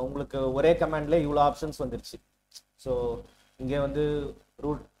பார்த்தீங்கன்னா உங்களுக்கு ஒரே கமாண்ட்லேயே இவ்வளோ ஆப்ஷன்ஸ் வந்துருச்சு. ஸோ இங்கே வந்து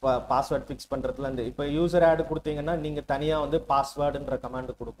ரூட் பாஸ்வேர்ட் ஃபிக்ஸ் பண்ணுறதுல இந்த இப்போ யூசர் ஆட் கொடுத்தீங்கன்னா நீங்கள் தனியாக வந்து பாஸ்வேர்டுன்ற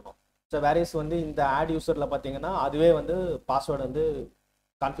கமாண்ட் கொடுக்கணும். ஸோ வேரியஸ் வந்து இந்த ஆட் யூசரில் பார்த்தீங்கன்னா அதுவே வந்து பாஸ்வேர்டு வந்து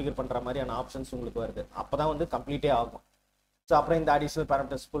கான்ஃபிகர் பண்ணுற மாதிரியான ஆப்ஷன்ஸ் உங்களுக்கு வருது. அப்போ தான் வந்து கம்ப்ளீட்டே ஆகும். ஸோ அப்புறம் இந்த additional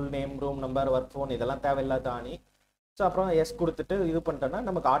parameters full name, room number, work phone இதெல்லாம் தேவையில்லாத ஆனி. ஸோ அப்புறம் எஸ் கொடுத்துட்டு இது பண்ணிட்டோன்னா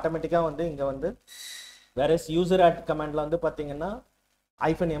நமக்கு ஆட்டோமேட்டிக்காக வந்து இங்கே வந்து வேரியஸ் யூசர் ஆட் கமாண்டில் வந்து பார்த்தீங்கன்னா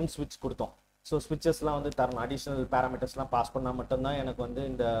 -m ஸ்விட்ச் கொடுத்தோம். ஸோ ஸ்விட்சஸ்லாம் வந்து தரணும். அடிஷ்னல் பேராமீட்டர்ஸ்லாம் பாஸ் பண்ணால் மட்டும்தான் எனக்கு வந்து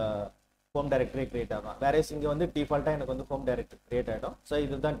இந்த ஹோம் டைரக்டரி கிரியேட் ஆகும். வேறேஸ் இங்கே வந்து டிஃபால்ட்டாக எனக்கு வந்து ஹோம் டைரக்டரி கிரியேட் ஆகிடும். ஸோ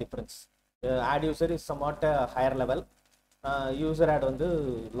இதுதான் difference. Add user is somewhat higher level, user add வந்து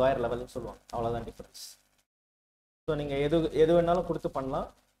லோயர் லெவல்னு சொல்லுவாங்க. அவ்வளோதான் டிஃப்ரென்ஸ். ஸோ நீங்கள் எது வேணாலும் கொடுத்து பண்ணலாம்.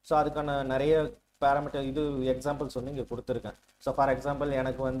 ஸோ அதுக்கான நிறைய பேராமீட்டர் இது எக்ஸாம்பிள்ஸ் வந்து இங்கே கொடுத்துருக்கேன். ஸோ ஃபார் எக்ஸாம்பிள்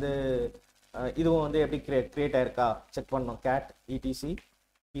எனக்கு வந்து இதுவும் வந்து எப்படி கிரியேட் ஆயிருக்கா செக் பண்ணோம். cat etc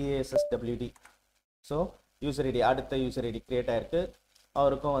passwd. So user ID அடுத்த யூசர் ஐடி கிரியேட் ஆயிருக்கு.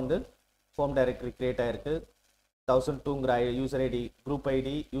 அவருக்கும் வந்து ஹோம் டைரக்டரி கிரியேட் ஆயிருக்கு. 1002ங்கிற user ID, group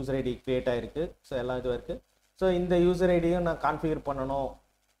ID, user ID create ஆயிருக்கு. ஸோ எல்லாம் இதுவாக இருக்குது. ஸோ இந்த யூசர் ஐடியும் நான் கான்ஃபிகர் பண்ணணும்.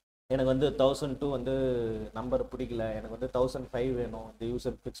 எனக்கு வந்து 1002 வந்து நம்பர் பிடிக்கல, எனக்கு வந்து 1005 வேணும் இந்த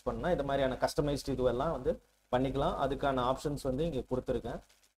யூசர் ஃபிக்ஸ் பண்ணால் இது மாதிரியான கஸ்டமைஸ்டு இதுவெல்லாம் வந்து பண்ணிக்கலாம். அதுக்கான ஆப்ஷன்ஸ் வந்து இங்கே கொடுத்துருக்கேன்.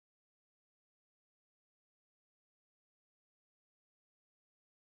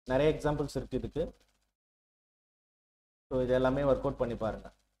 நிறைய எக்ஸாம்பிள்ஸ் இருக்குது இதுக்கு. ஸோ இது எல்லாமே ஒர்க் அவுட் பண்ணி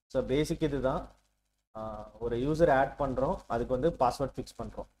பாருங்கள். ஸோ பேசிக் இதுதான். ஒரு யூசர் ஆட் பண்ணுறோம், அதுக்கு வந்து பாஸ்வேர்ட் ஃபிக்ஸ்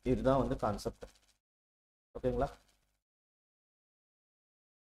பண்ணுறோம். இதுதான் வந்து கான்செப்ட். ஓகேங்களா?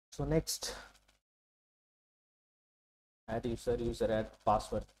 So next add user, user add,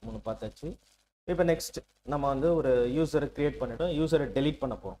 password 3 பார்த்தாச்சு. இப்போ நெக்ஸ்ட் நம்ம வந்து ஒரு யூசரை கிரியேட் பண்ணிட்டோம். யூசரை டெலீட்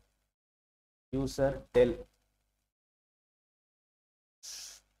பண்ண போகிறோம். யூசர் டெல்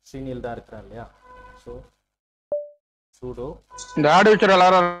ஸ்ரீனில் தான் இருக்கிறான் இல்லையா? ஸோ sudo இந்த ஆட் யூசர்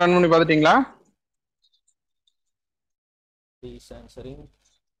எல்லாரும் ரன் பண்ணி பார்த்துட்டீங்களா? please answering.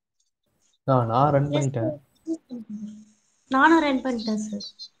 நான் ரன் பண்ணிட்டேன். நானும் ரன் பண்ணிட்டேன் சார்.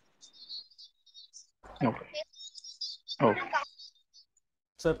 Okay okay.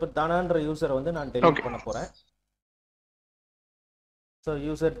 ஸோ இப்போ தானான்ற யூசரை வந்து நான் டெலீட் பண்ண போகிறேன். ஸோ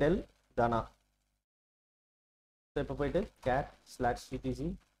யூசர் டெல் தானா. ஸோ இப்போ போயிட்டு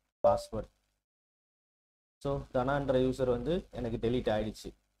cat/etc பாஸ்வேர்ட். ஸோ தானான்ற யூசர் வந்து எனக்கு டெலீட் ஆகிடுச்சு.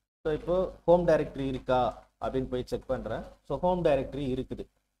 ஸோ இப்போ ஹோம் டைரக்டரி இருக்கா அப்படின்னு போய் செக் பண்ணுறேன். ஸோ ஹோம் டைரக்டரி இருக்குது.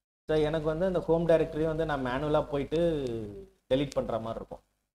 ஸோ எனக்கு வந்து அந்த ஹோம் டைரக்டரி வந்து நான் மேனுவலாக போயிட்டு டெலீட் பண்ணுற மாதிரி இருக்கும்.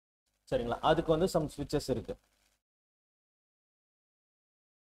 சரிங்களா? அதுக்கு வந்து சம் ஸ்விட்சஸ் இருக்குது.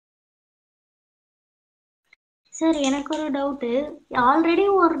 சார் எனக்கு ஒரு டவுட்டு. ஆல்ரெடி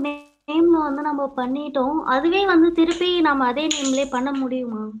ஒரு நேம்ல வந்து நம்ம பண்ணிட்டோம், அதுவே வந்து திருப்பி நம்ம அதே நேம்லயே பண்ண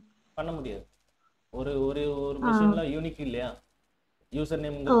முடியுமா? பண்ண முடியாது. ஒரு ஒரு ஒரு மிஷின்ல யூனிக் இல்லையா? User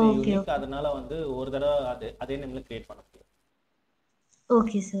நேம்ங்கிறது unique. அதனால வந்து ஒரு தடவை அதே நேம்ல கிரியேட் பண்ண முடியும்.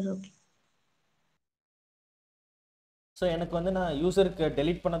 Okay sir, okay. ஸோ எனக்கு வந்து நான் யூசருக்கு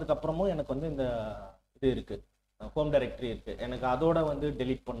டெலீட் பண்ணதுக்கு அப்புறமும் எனக்கு வந்து இந்த இது இருக்கு, ஹோம் டைரக்டரி இருக்கு. எனக்கு அதோட வந்து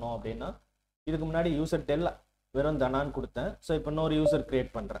டெலீட் பண்ணோம் அப்படின்னா இதுக்கு முன்னாடி யூசர் டெல் வெறும் தனான்னு கொடுத்தேன். ஸோ இப்போ இன்னொரு யூசர்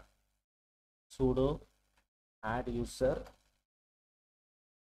கிரியேட் பண்ணுறேன். sudo add user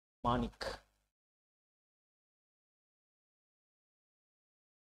Manik.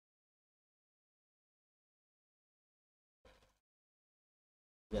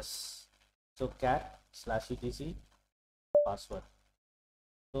 S. So cat/etc password.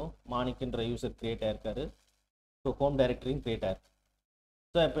 So மானிக்ன்ற user create ஆயிருக்காரு. ஸோ ஹோம் டைரக்டரியும் கிரியேட் ஆயிருக்கு.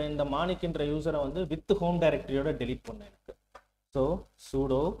 ஸோ இப்போ இந்த மானிக்ன்ற யூசரை வந்து வித் ஹோம் டைரக்டரியோட டெலீட் பண்ணேன் எனக்கு. ஸோ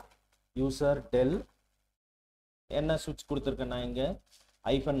sudo user del என்ன சுவிட்ச் கொடுத்துருக்கேன்னா இங்கே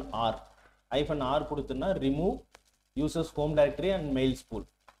 -r கொடுத்துன்னா remove users home directory and mails pool.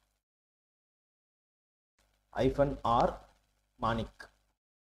 -r Manik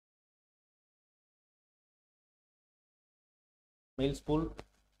mails pool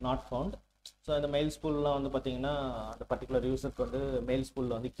not found. So அந்த மெயில்ஸ் பூல்லாம் வந்து பார்த்தீங்கன்னா அந்த பர்டிகுலர் யூசருக்கு வந்து மெயில்ஸ்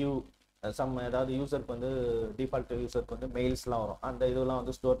பூலில் வந்து ஏதாவது யூசருக்கு வந்து டிஃபால்ட் யூசருக்கு வந்து மெயில்ஸ்லாம் வரும். அந்த இதெல்லாம்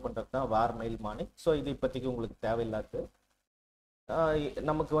வந்து ஸ்டோர் பண்ணுறது தான் வார் மெயில் மானிக். ஸோ இது இப்போதைக்கு உங்களுக்கு தேவையில்லாது.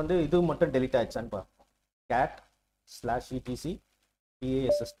 நமக்கு வந்து இது மட்டும் டெலிட் ஆயிடுச்சான்னு பார்ப்போம். cat/etc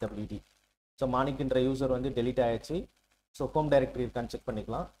passwd. ஸோ மாணிக்கின்ற யூசர் வந்து டெலீட் ஆயிடுச்சு. ஸோ ஹோம் டைரக்டரி இருக்கான்னு செக்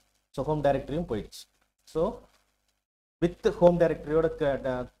பண்ணிக்கலாம். ஸோ ஹோம் டைரக்டரியும் போயிடுச்சு. ஸோ வித் ஹோம் டைரக்டரியோட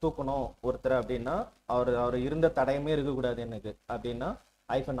தூக்கணும் ஒருத்தர் அப்படின்னா அவர் இருந்த தடயமே இருக்கக்கூடாது எனக்கு அப்படின்னா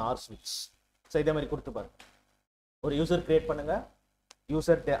 -r ஸ்விட்ச். ஸோ இதே மாதிரி கொடுத்து பாருங்க. ஒரு யூசர் கிரியேட் பண்ணுங்க.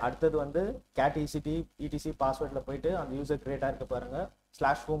 யூசர் அடுத்தது வந்து cat etc பாஸ்வேர்டில் போயிட்டு அந்த யூசர் கிரியேட் ஆகிருக்க பாருங்க.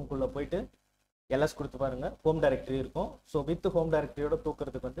 /home போயிட்டு ls கொடுத்து பாருங்க. ஹோம் டைரக்டரி இருக்கும். ஸோ வித் ஹோம் டைரக்டரியோட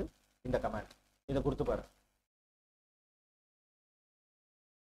தூக்குறதுக்கு வந்து இந்த கமாண்ட் இதை கொடுத்து பாருங்க.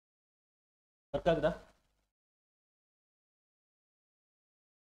 ஒர்க் ஆகுதா?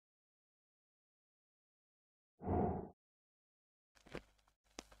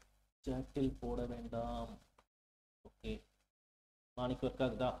 சாட்டில் போட வேண்டாம். ஓகே, மாணிக்கு ஒர்க்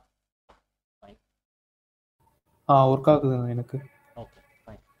ஆகுதா? ஃபைன். ஒர்க் ஆகுது எனக்கு. Okay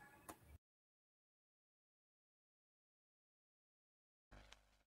fine.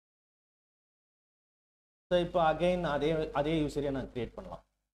 ஸோ இப்போ அகைன் அதே யூசரையே நான் கிரியேட் பண்ணலாம்.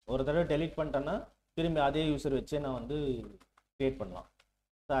 ஒரு தடவை டெலீட் பண்ணிட்டேன்னா திரும்பி அதே யூசர் வச்சே நான் வந்து கிரியேட் பண்ணலாம்.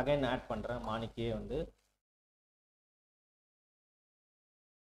 ஸோ அகைன் ஆட் பண்ணுறேன் மாணிக்கே வந்து.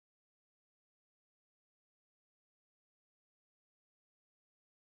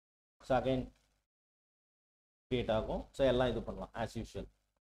 ஸோ அகைன் கிரியேட் ஆகும். ஸோ எல்லாம் இது பண்ணலாம் ஆஸ் யூஷுவல்.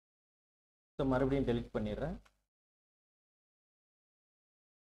 ஸோ மறுபடியும் டெலீட் பண்ணிடுறேன்.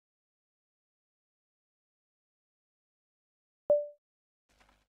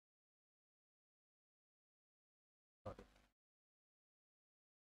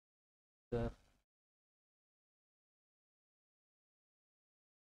 சார்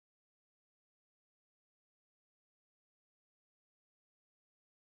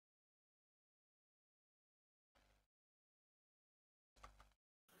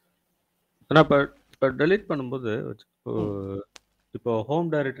ஆனால் இப்போ டெலீட் பண்ணும்போது இப்போ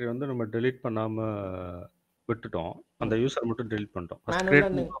ஹோம் டைரக்டரி வந்து நம்ம டெலீட் பண்ணாமல் விட்டுட்டோம். அந்த யூசர் மட்டும் டெலீட் பண்ணிட்டோம்.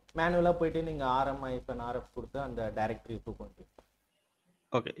 மேனுவலாக போயிட்டு நீங்கள் rf கொடுத்து அந்த டைரக்டரி தூக்கம்.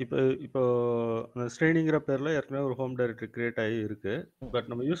 ஓகே, இப்போ அந்த ஸ்ரேணிங்கிற பேரில் ஏற்கனவே ஒரு ஹோம் டைரக்டரி கிரியேட் ஆகி இருக்கு. பட்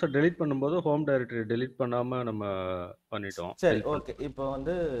நம்ம யூசர் டெலீட் பண்ணும்போது ஹோம் டைரக்டரி டெலீட் பண்ணாமல் நம்ம பண்ணிட்டோம். சரி, ஓகே. இப்போ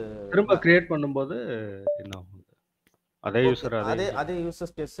வந்து திரும்ப கிரியேட் பண்ணும்போது என்ன ஆகும்? அதே யூசர் அதே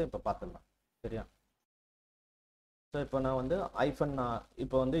யூசர் ஸ்பேஸ் இப்போ பார்த்துடலாம். சரியா? ஸோ இப்போ நான் வந்து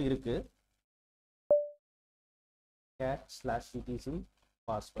இப்போ வந்து இருக்கு cat/etc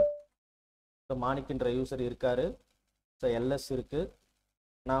பாஸ்வேர்ட். ஸோ மாணிக்கின்ற யூசர் இருக்காரு. ஸோ ls இருக்கு.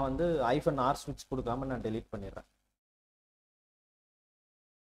 நான் வந்து -r ஸ்விட்ச் கொடுக்காம நான் டெலீட் பண்ணிடுறேன்.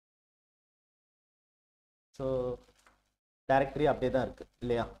 ஸோ டைரக்டரி அப்படியே தான் இருக்கு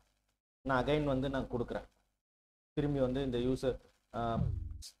இல்லையா? நான் அகைன் வந்து நான் கொடுக்குறேன். திரும்பி வந்து இந்த யூசர்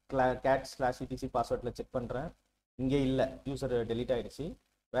cat/etc பாஸ்வேர்டில் செக் பண்ணுறேன். இங்கே இல்லை, யூசர் டெலீட் ஆகிடுச்சு.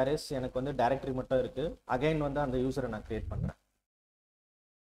 வேறஸ் எனக்கு வந்து டைரக்டரி மட்டும் இருக்குது. அகைன் வந்து அந்த யூசரை நான் கிரியேட் பண்ணுறேன்.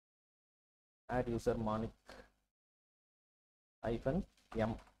 Add user Manik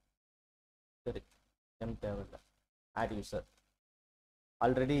 -m. சரி, m தேவையில்லை. ஆட் யூசர்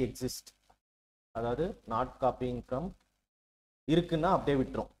ஆல்ரெடி எக்ஸிஸ்ட், அதாவது நாட் காப்பிங் ஃப்ரம் இருக்குன்னா அப்படியே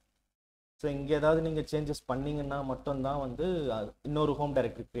விட்டுரும். ஸோ இங்கே ஏதாவது நீங்கள் சேஞ்சஸ் பண்ணிங்கன்னா மட்டும்தான் வந்து இன்னொரு ஹோம்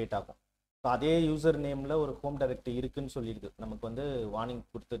டைரக்டரி கிரியேட் ஆகும். ஸோ அதே யூசர் நேமில் ஒரு ஹோம் டைரக்டரி இருக்குன்னு சொல்லிடுது நமக்கு வந்து வார்னிங்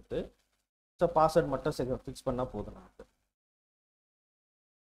கொடுத்துட்டு. ஸோ பாஸ்வேர்ட் மட்டும் ஃபிக்ஸ் பண்ணால் போதும் நமக்கு.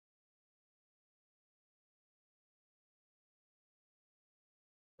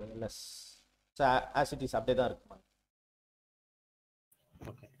 LS so as it is அப்படியே தான் இருக்குமா?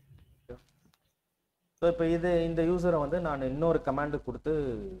 ஓகே. ஸோ இப்போ இந்த யூசரை வந்து நான் இன்னொரு கமாண்டு கொடுத்து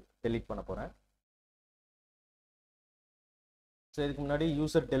டெலீட் பண்ண போகிறேன். ஸோ இதுக்கு முன்னாடி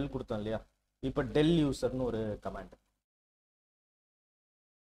யூசர் டெல் கொடுத்தோம் இல்லையா? இப்போ டெல் யூசர்னு ஒரு command.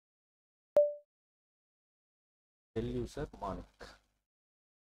 Del user Manik.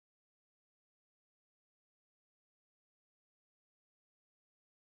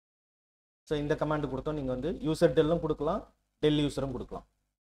 So இந்த கமாண்ட் கொடுத்தோம். நீங்கள் வந்து யூசர் டெல்லும் கொடுக்கலாம், டெல் யூசரும் கொடுக்கலாம்.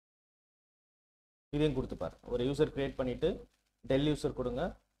 இதையும் கொடுத்துப்பாரு. ஒரு யூசர் கிரியேட் பண்ணிவிட்டு டெல் யூசர் கொடுங்க.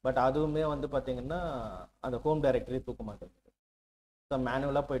 பட் அதுவுமே வந்து பார்த்தீங்கன்னா அந்த ஹோம் டைரக்டரி தூக்க மாட்டேங்குது. ஸோ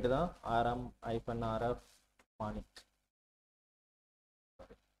மேனுவலாக போயிட்டு தான் rm-rf மாணிக்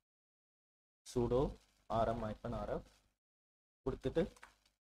sudo rm-rf கொடுத்துட்டு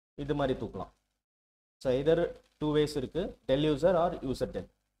இது மாதிரி தூக்கலாம். ஸோ இதர் 2 ways இருக்குது, del user R user del,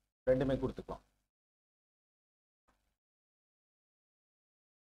 ரெண்டுமே கொடுத்துக்கலாம்.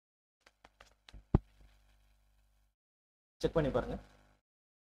 செக் பண்ணி பாருங்க.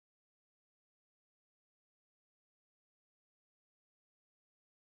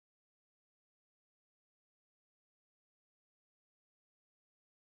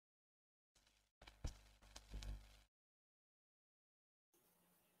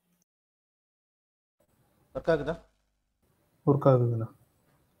 ஒர்க் ஆகுதா? Work ஆகுதுண்ணா.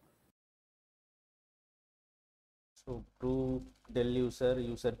 So group del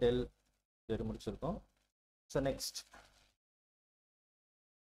user del இது முடிச்சிருக்கோம். ஸோ நெக்ஸ்ட்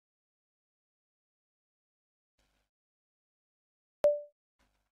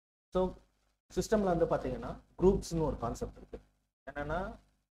ஸோ சிஸ்டமில் வந்து பார்த்தீங்கன்னா குரூப்ஸ்னு ஒரு கான்செப்ட் இருக்குது. என்னென்னா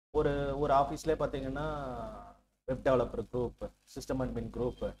ஒரு ஒரு ஆஃபீஸ்லேயே பார்த்தீங்கன்னா web developer group, system admin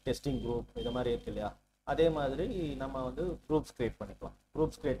group, testing group இது மாதிரி இருக்கு இல்லையா? அதே மாதிரி நம்ம வந்து குரூப்ஸ் கிரியேட் பண்ணிக்கலாம்.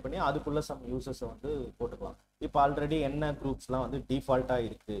 குரூப்ஸ் கிரியேட் பண்ணி அதுக்குள்ளே சம் யூசர்ஸை வந்து போட்டுக்கலாம். இப்போ ஆல்ரெடி என்ன குரூப்ஸ்லாம் வந்து டிஃபால்ட்டாக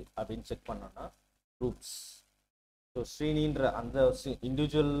இருக்குது அப்படின்னு செக் பண்ணோன்னா குரூப்ஸ். ஸோ ஸ்ரீனின்ற அந்த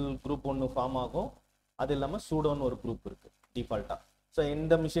இண்டிவிஜுவல் குரூப் ஒன்று ஃபார்ம் ஆகும். அது இல்லாமல் சூடோன்னு ஒரு குரூப் இருக்குது டிஃபால்ட்டாக. ஸோ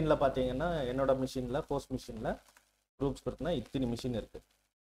இந்த மிஷினில் பார்த்தீங்கன்னா என்னோட மிஷினில் போஸ்ட் மிஷினில் குரூப்ஸ் பார்த்தீங்கன்னா இத்தனை மிஷின் இருக்குது,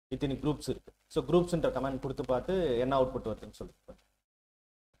 இத்தனை குரூப்ஸ் இருக்குது. ஸோ குரூப்ஸ்ன்ற கமெண்ட் கொடுத்து பார்த்து என்ன அவுட்புட் வருதுன்னு சொல்லிட்டு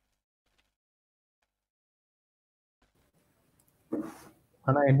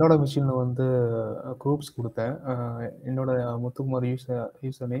ஆனால் என்னோட மிஷினில் வந்து குரூப்ஸ் கொடுத்தேன். என்னோட Muthukumar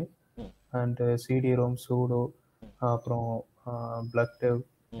user name and CD Rome pseudo, அப்புறம் பிளக் டெவ்,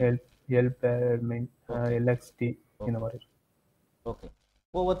 எல்ப் அட்மின், எல்எக்ஸ்டி இந்த மாதிரி. ஓகே,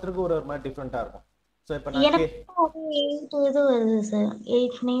 ஒவ்வொருத்தருக்கும் ஒரு மாதிரி டிஃப்ரெண்ட்டாக இருக்கும். ஸோ இப்போ நான் எனக்கு 8 இது வருது சார்,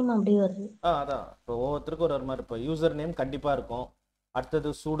 8 நேம் அப்படி வருது. அதான் இப்போ ஒவ்வொருத்தருக்கும் ஒரு மாதிரி. இப்போ யூசர் நேம் கண்டிப்பாக இருக்கும், அடுத்தது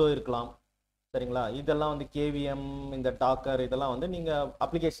சூடோ இருக்கலாம், சரிங்களா? இதெல்லாம் வந்து கேவிஎம், இந்த டாக்கர் இதெல்லாம் வந்து நீங்கள்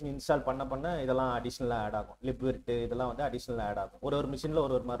அப்ளிகேஷன் இன்ஸ்டால் பண்ண இதெல்லாம் அடிஷ்னலாக ஆட் ஆகும். லிப்விர்ட்டு இதெல்லாம் வந்து அடிஷ்னலாக ஆட் ஆகும். ஒரு மிஷினில்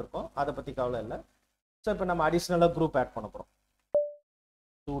ஒரு மாதிரி இருக்கும், அதை பற்றி கவலை இல்லை. ஸோ இப்போ நம்ம அடிஷ்னலாக குரூப் ஆட் பண்ண போகிறோம்.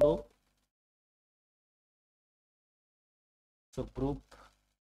 Pseudo so group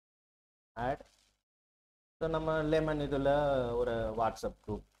add. So நம்ம லெமன் இதில் ஒரு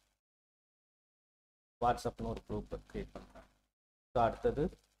வாட்ஸ்அப்னு ஒரு குரூப் கிரியேட் பண்ணுறேன். ஸோ அடுத்தது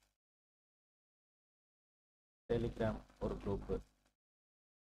டெலிகிராம் ஒரு குரூப்பு.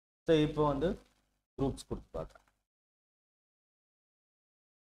 ஸோ இப்போ வந்து குரூப்ஸ் கொடுத்து பார்க்குறேன்.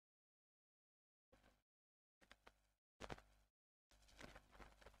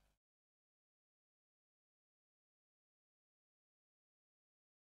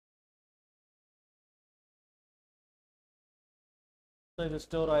 ஸோ இது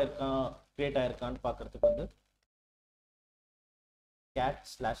ஸ்டோர் ஆயிருக்கான், கிரியேட் ஆயிருக்கான்னு பார்க்கறதுக்கு வந்து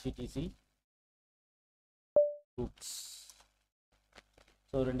cat/etc groups.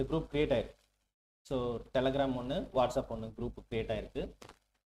 So 2 group create ஆயிருக்கு. ஸோ டெலகிராம் ஒன்று, வாட்ஸ்அப் ஒன்று குரூப் கிரியேட் ஆயிருக்கு.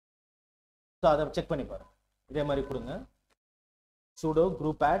 ஸோ அதை செக் பண்ணி பாருங்க. இதே மாதிரி கொடுங்க, pseudo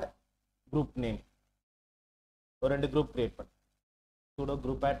group add group name, ஒரு 2 குரூப் கிரியேட் பண்ணு. Pseudo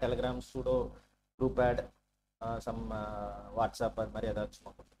group add Telegram, pseudo group add some WhatsApp, அது மாதிரி ஏதாச்சும்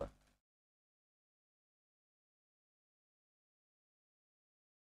சும்மா கொடுத்துப்பாரு.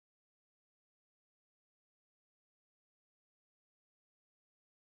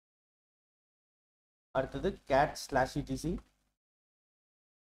 அடுத்தது cat/etc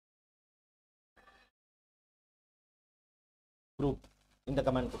குரூப், இந்த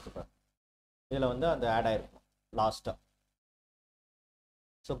கமெண்ட் கொடுத்துப்பாரு. இதில் வந்து அது ஆட் ஆயிருக்கும் லாஸ்ட்டாக.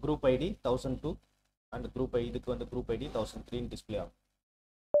 So group ID 1002 and group இதுக்கு வந்து குரூப் ஐடி 1003 டிஸ்பிளே ஆகும்.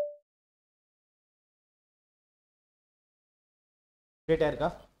 கிரியேட் ஆயிருக்கா?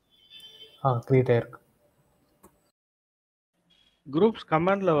 கிரியேட் ஆயிருக்கு. குரூப்ஸ்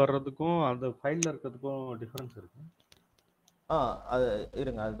கமாண்ட்ல வர்றதுக்கும் அந்த ஃபைல்ல இருக்கிறதுக்கும் டிஃபரன்ஸ் இருக்கு. அது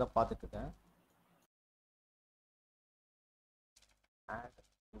இருங்க, அதுதான் பார்த்துட்டு இருக்கேன்.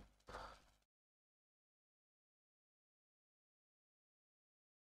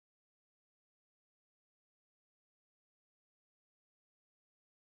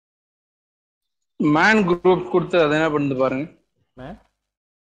 மேன் குரூப் கொடுத்து அதை என்ன பண்ணுது பாருங்க. மேன்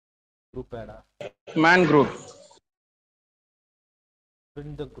குரூப் ஆடா? Man group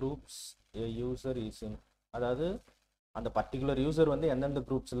print the groups a user is in, அதாவது அந்த பர்டிகுலர் யூசர் வந்து எந்தெந்த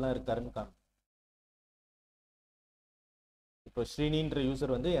குரூப்ஸ் எல்லாம் இருக்காருன்னு காணும். இப்போ ஸ்ரீனின்ற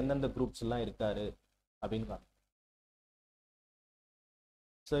யூசர் வந்து எந்தெந்த குரூப்ஸ் எல்லாம் இருக்காரு அப்படின்னு காணும்.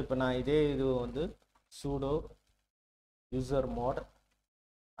 ஸோ இப்போ நான் இதே இது வந்து pseudo user mode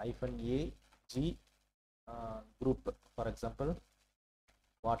 -a g group, for example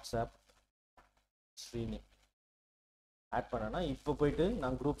WhatsApp Srini add பண்ணனா, இப்போ போயிட்டு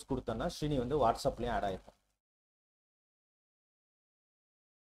நான் குரூப்ஸ் கொடுத்தேன்னா ஸ்ரீனி வந்து வாட்ஸ்அப்லேயும் ஆட் ஆயிருக்கும்.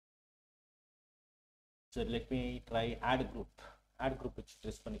 சரி, let me try add group வச்சு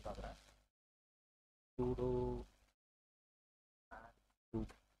ட்ரெஸ் பண்ணி பார்க்குறேன். sudo add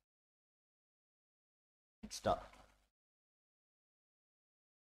group extra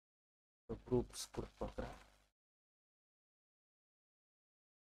groups கொடுத்து பார்க்குறேன்.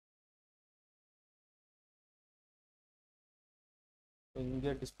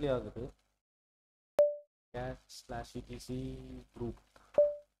 இங்கே டிஸ்பிளே ஆகுது cat/etc group.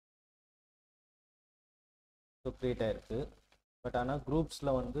 ஸோ கிரியேட் ஆயிருக்கு. பட் ஆனால்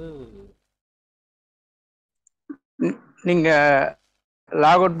குரூப்ஸில் வந்து நீங்கள்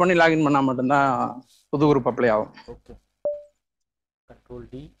லாக் அவுட் பண்ணி லாகின் பண்ணால் மட்டும்தான் புது குரூப் அப்ளை ஆகும். Okay, Ctrl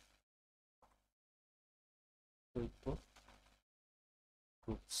D. இப்போ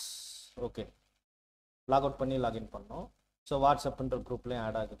குரூப்ஸ் ஓகே, லாக் அவுட் பண்ணி லாகின் பண்ணோம். ஸோ வாட்ஸ்அப்ன்ற குரூப்லேயும்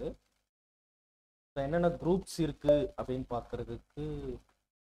ஆட் ஆகுது. ஸோ என்னென்ன குரூப்ஸ் இருக்கு அப்படின்னு பார்க்கறதுக்கு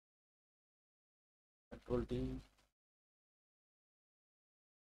Ctrl D.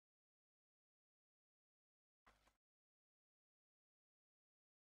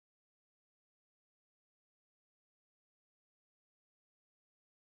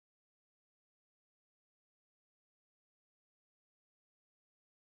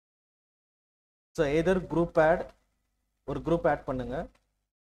 ஸோ எதர் குரூப் ஆட், ஒரு குரூப் ஆட் பண்ணுங்க.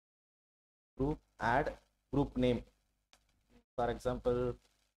 Group add, group name, for example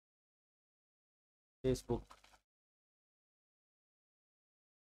Facebook.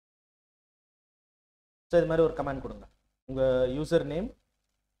 So இது மாதிரி ஒரு கமெண்ட் கொடுங்க. உங்கள் user name,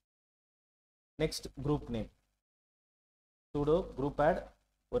 next group name, sudo group add,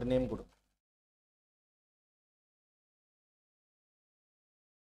 ஒரு நேம் கொடுங்க.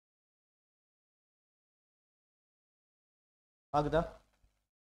 ஆகுதா?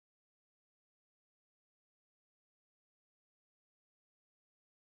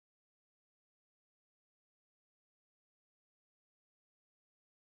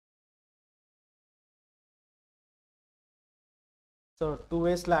 ஸோ 2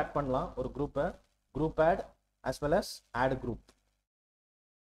 waysல ஆட் பண்ணலாம் ஒரு குரூப்பை, group add as well as add group.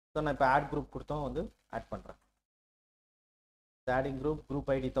 So நான் இப்போ ஆட் குரூப் கொடுத்தோம் வந்து ஆட் பண்ணுறேன். Adding group,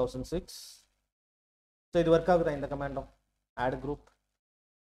 group ID 1006. So இது ஒர்க் ஆகுதா இந்த கமாண்டும்? Add group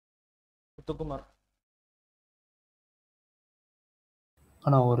Muthukumar.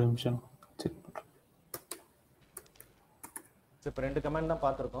 ஆனால் ஒரு நிமிஷம் செக் பண்ணுறேன். ஸோ இப்போ 2 கமாண்ட் தான்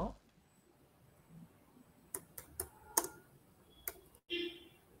பார்த்துருக்கோம்.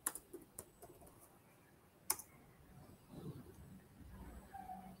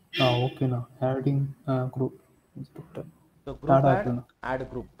 ஓகேண்ணா. Adding group. So group add, add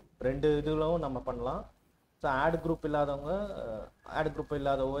group 2 இதுலும் நம்ம பண்ணலாம். ஸோ ஆட் குரூப் இல்லாதவங்க, ஆட் குரூப்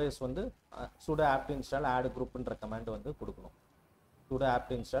இல்லாத ஓஎஸ் வந்து sudo apt install add குரூப்ன்ற command வந்து கொடுக்கணும். sudo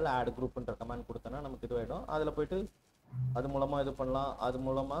apt install add குரூப்ன்ற command கொடுத்தோன்னா நமக்கு இது ஆகிடும். அதில் போயிட்டு அது மூலமாக இது பண்ணலாம். அது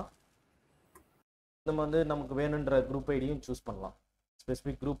மூலமாக நம்ம வந்து நமக்கு வேணுன்ற குரூப் ஐடியும் சூஸ் பண்ணலாம்.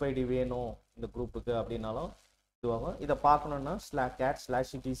 ஸ்பெசிஃபிக் குரூப் ஐடி வேணும் இந்த குரூப்புக்கு அப்படின்னாலும் இதுவாகும். இதை பார்க்கணுன்னா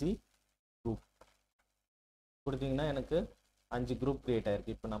cat/etc குரூப் கொடுத்தீங்கன்னா எனக்கு 5 குரூப் கிரியேட்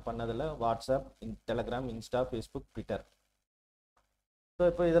ஆயிருக்கு. இப்போ நான் பண்ணதில் WhatsApp, Telegram, Insta, Facebook, Twitter. So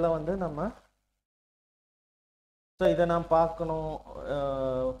இப்போ இதில் வந்து நம்ம ஸோ இதை நான் பார்க்கணும்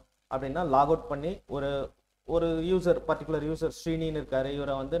அப்படின்னா லாக் அவுட் பண்ணி ஒரு யூசர், பர்டிகுலர் யூசர் ஸ்ரீனின்னு இருக்காரு,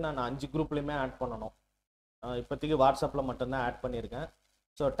 இவரை வந்து நான் 5 குரூப்லையுமே ஆட் பண்ணணும். இப்போதைக்கு வாட்ஸ்அப்பில் மட்டும்தான் ஆட் பண்ணியிருக்கேன்.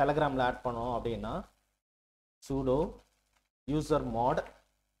 ஸோ டெலகிராமில் ஆட் பண்ணோம் அப்படின்னா sudo user mod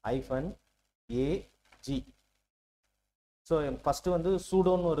 -ag. So first வந்து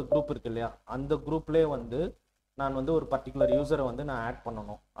சூடோன்னு ஒரு குரூப் இருக்கு இல்லையா, அந்த குரூப்லேயே வந்து நான் வந்து ஒரு பர்டிகுலர் யூசரை வந்து நான் ஆட்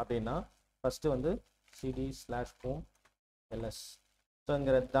பண்ணணும் அப்படின்னா ஃபஸ்ட்டு வந்து cd/home ls. ஸோ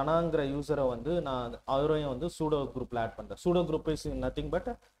இங்கே தனாங்கிற யூசரை வந்து நான் அவரையும் வந்து சூடோ குரூப்பில் ஆட் பண்ணுறேன். Pseudo group is nothing but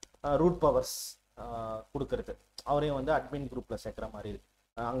root powers கொடுக்கறது. அவரையும் வந்து அட்மின் குரூப்பில் சேர்க்குற மாதிரி இருக்கு.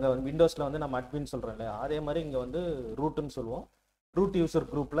 அங்கே விண்டோஸில் வந்து நம்ம அட்மின் சொல்கிறோம் இல்லையா, அதே மாதிரி இங்கே வந்து ரூட்டுன்னு சொல்லுவோம். ரூட் யூசர்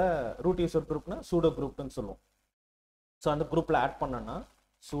குரூப்னா சூடோ குரூப்னு சொல்லுவோம். ஸோ அந்த குரூப்பில் ஆட் பண்ணோன்னா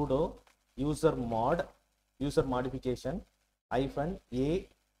sudo user mod user modification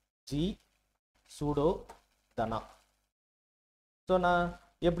 -ag sudo dana. So நான்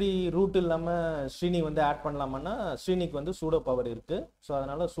எப்படி ரூட் இல்லாமல் ஸ்ரீனி வந்து ஆட் பண்ணலாமான்னா ஸ்ரீனிக்கு வந்து சூடோ பவர் இருக்குது. ஸோ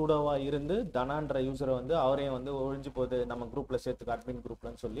அதனால் சூடோவாக இருந்து தனான்ற யூசரை வந்து அவரையும் வந்து ஒழிஞ்சு போகுது நம்ம குரூப்பில் சேர்த்துக்க அட்மின்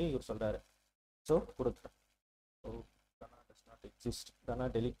குரூப்லன்னு சொல்லி இவர் சொல்கிறாரு. ஸோ கொடுத்துட்டேன். So Dhana does not exist, Dhana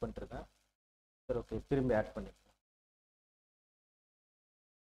delete பண்ணிருக்கேன். சரி ஓகே, திரும்பி ஆட் பண்ணிக்கலாம்.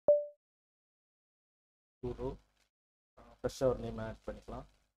 sudo ஃப்ரெஷ்ஷாக ஒரு நேம் ஆட் பண்ணிக்கலாம்.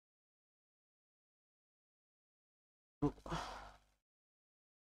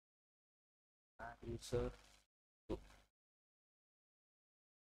 யூசர்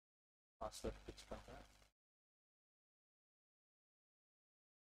பாஸ்வேர்ட் ஃபிக்ஸ் பண்ணுறேன்.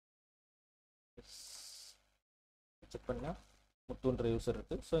 செக் பண்ணால் முத்துன்ற யூசர்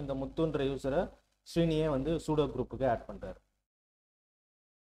இருக்குது. ஸோ இந்த முத்துன்ற யூசரை ஸ்ரீனியே வந்து சூடோ குரூப்புக்கு ஆட் பண்ணுறாரு.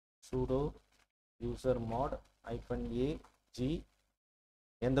 sudo user mod -ag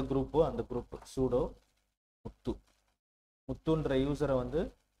எந்த குரூப்போ அந்த குரூப் சூடோ முத்துன்ற யூசரை வந்து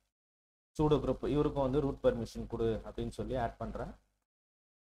சூடோ குரூப் இவருக்கும் வந்து ரூட் பர்மிஷன் கொடு அப்படின்னு சொல்லி ஆட் பண்ணுறேன்.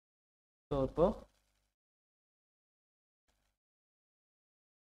 ஸோ இப்போ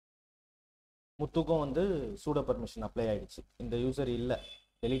முத்துக்கும் வந்து சூடோ பர்மிஷன் அப்ளை ஆகிடுச்சு. இந்த யூசர் இல்லை,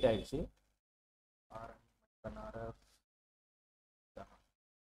 டெலீட் ஆகிடுச்சு.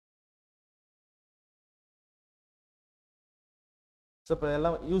 ஸோ இப்போ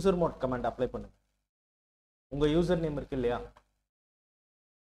எல்லாம் யூசர் மோட் கமாண்ட் அப்ளை பண்ணுங்க. உங்கள் யூசர் நேம் இருக்கு இல்லையா,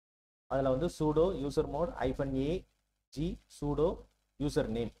 அதில் வந்து pseudo user mode -a-g pseudo user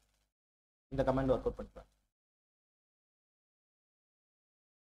name இந்த கமாண்ட் ஒர்க் அவுட் பண்ணிப்பேன்.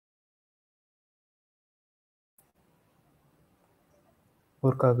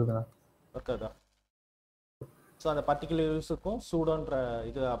 ஒர்க் ஆகுதா? ஒர்க் ஆகுதா? ஸோ அந்த பர்டிகுலர் யூஸுக்கும் சூடோன்ற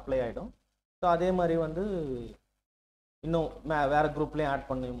இது அப்ளை ஆகிடும். ஸோ அதே மாதிரி வந்து இன்னும் வேறு குரூப்லேயும் ஆட்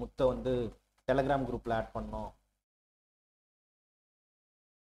பண்ணி முத்தை வந்து டெலகிராம் குரூப்பில் ஆட் பண்ணோம்.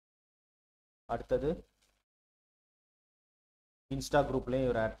 அடுத்தது இன்ஸ்டா குரூப்லேயும்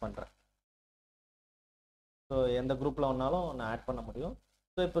இவர் ஆட் பண்ணுறேன். ஸோ எந்த குரூப்பில் ஒன்றாலும் நான் ஆட் பண்ண முடியும்.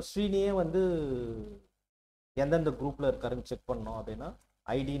 ஸோ இப்போ ஸ்ரீனியே வந்து எந்தெந்த குரூப்பில் இருக்காருன்னு செக் பண்ணோம் அப்படின்னா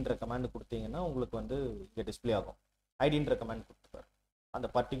ஐடின்ற கமாண்ட் கொடுத்தீங்கன்னா உங்களுக்கு வந்து இங்கே டிஸ்பிளே ஆகும். ஐடின்ற கமாண்ட் கொடுத்துப்பாரு, அந்த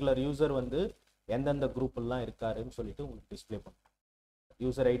பர்டிகுலர் யூசர் வந்து எந்தெந்த குரூப்லாம் இருக்காருன்னு சொல்லிட்டு உங்களுக்கு டிஸ்பிளே பண்ணும்.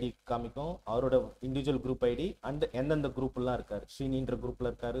 யூசர் ஐடி காமிக்கும், அவரோட இண்டிவிஜுவல் குரூப் ஐடி அண்ட் எந்தெந்த குரூப்லாம் இருக்காரு. ஸ்ரீனின்ற குரூப்பில்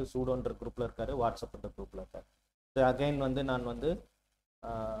இருக்காரு, சூடோன்ற குரூப்பில் இருக்காரு, வாட்ஸ்அப்ன்ற குரூப்பில் இருக்காரு. ஸோ அகைன் வந்து நான் வந்து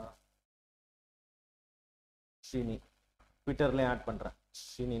ஸ்ரீனி ட்விட்டர்லேயும் ஆட் பண்ணுறேன்.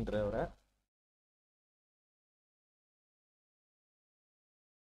 ஸ்ரீனின்றவரை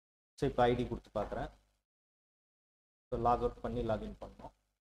ஸோ இப்போ ஐடி கொடுத்து பார்க்குறேன். ஸோ லாக் அவுட் பண்ணி லாகின் பண்ணோம்.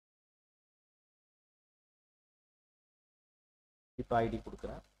 இப்போ ஐடி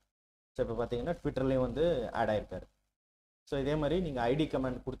கொடுக்குறேன். ஸோ இப்போ பார்த்தீங்கன்னா ட்விட்டர்லேயும் வந்து ஆட் ஆகிருக்காரு. ஸோ இதே மாதிரி நீங்கள் ஐடி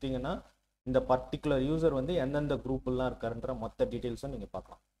கமாண்ட் கொடுத்தீங்கன்னா இந்த பர்டிகுலர் யூசர் வந்து எந்தெந்த குரூப்லாம் இருக்காருன்ற மொத்த டீட்டெயில்ஸும் நீங்கள்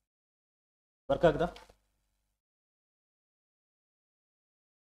பார்க்கலாம். ஒர்க் ஆகுதா?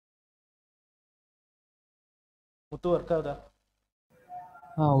 முத்து ஒர்க் ஆகுதா?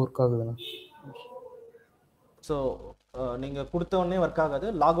 ஒர்க் ஆகுதுண்ணா. ஸோ நீங்கள் கொடுத்த உடனே ஒர்க் ஆகாது,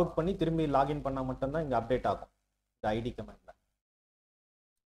 லாக் அவுட் பண்ணி திரும்பி லாகின் பண்ணால் மட்டும்தான் இங்கே அப்டேட் ஆகும் இந்த ஐடி கமாண்டில்.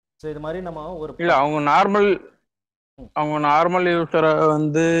 ஸோ இது மாதிரி நம்ம ஒரு இல்லை அவங்க நார்மல் யூஸரை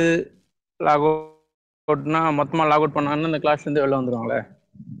வந்து லாக் அவுட்னா மொத்தமாக லாக் அவுட் பண்ணாங்கன்னா இந்த கிளாஸ்லேருந்து வெளில வந்துடுவாங்களே.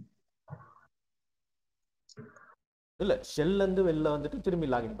 இல்லை, ஷெல்லேருந்து வெளில வந்துட்டு திரும்பி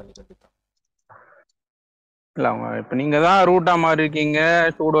லாகின் பண்ணி கண்டிப்பாக. இல்லை அவங்க இப்போ நீங்கள் தான் ரூட்டாக மாறி இருக்கீங்க,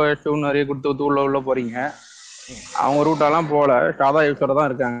 சூடோ எஸ்யூ நிறைய கொடுத்து உள்ள போகிறீங்க. அவங்க ரூட்டாலாம் போகல, சாதா யூஸரை தான்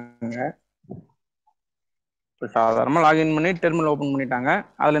இருக்காங்க. இப்போ சாதாரணமாக லாகின் பண்ணி டெர்மினல் ஓப்பன் பண்ணிட்டாங்க,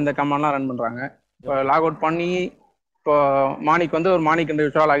 அதில் இந்த கமாண்ட்லாம் ரன் பண்ணுறாங்க. இப்போ லாக் அவுட் பண்ணி இப்போ மாணிக் வந்து ஒரு மாணிக்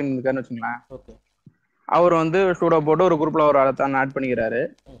யூஸராக லாகின் இருக்காருன்னு வச்சுங்களேன். ஓகே, அவர் வந்து சூடோ போட்டு ஒரு குரூப்பில் ஒரு தான் ஆட் பண்ணிக்கிறாரு.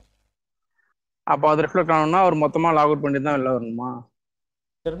 அப்போ அது ரிஃப்ளெக்ட் ஆகணும்னா அவர் மொத்தமாக லாக் அவுட் பண்ணிட்டு தான் வெளில வரணுமா?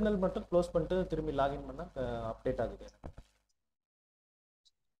 டெர்மினல் மட்டும் க்ளோஸ் பண்ணிட்டு திரும்பி லாகின் பண்ணால் அப்டேட் ஆகுது.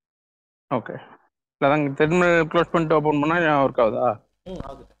 ஓகே, இல்லை அதாங்க டெர்மினல் க்ளோஸ் பண்ணிட்டு ஓப்பன் பண்ணால் ஒர்க் ஆகுதா?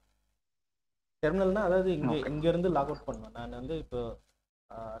 ஆகுது. டெர்மினல்னா அதாவது இங்கேருந்து லாக் அவுட் பண்ணுவேன். நான் வந்து இப்போ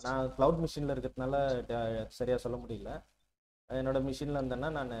நான் க்ளவுட் மிஷினில் இருக்கிறதுனால சரியாக சொல்ல முடியல. என்னோட மிஷினில் இருந்தேன்னா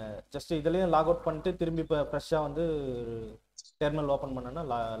நான் ஜஸ்ட் இதுலேயும் லாக் அவுட் பண்ணிட்டு திரும்பி இப்போ ஃப்ரெஷ்ஷாக வந்து டெர்மினல் ஓப்பன் பண்ணேன்னா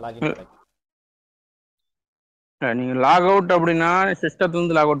லாகின் ஆகிடும். நீங்க லாக் அவுட் அப்படின்னா சிஸ்டத்துல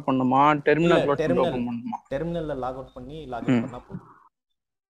இருந்து லாக் அவுட் பண்ணுமா, டெர்மினல் க்ளோஸ் பண்ணி ஓபன் பண்ணுமா? டெர்மினல்ல லாக் அவுட் பண்ணி லாகின் பண்ணா போதும்.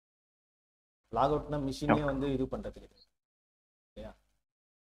 லாக் அவுட்னா மிஷினே வந்து இது பண்றது கிடையாது இல்லையா?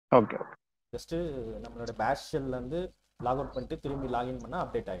 ஓகே, ஜஸ்ட் நம்மளோட பேஷ் ஷெல்ல இருந்து லாக் அவுட் பண்ணிட்டு திரும்பி லாகின் பண்ணா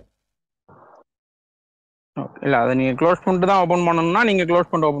அப்டேட் ஆயிடும். ஓகே, இல்ல அதை நீங்க க்ளோஸ் பண்ணிட்டு தான் ஓபன் பண்ணணும்னா நீங்க க்ளோஸ்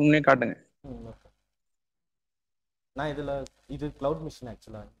பண்ணிட்டு ஓபன் பண்ணி காட்டுங்க. ஓகே, நான் இது கிளவுட் மிஷின்.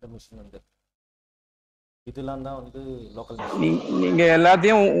 ஆக்சுவலா இந்த மிஷின் வந்து இதெல்லாம் தான் வந்து லோக்கல் மிஷின். நீங்க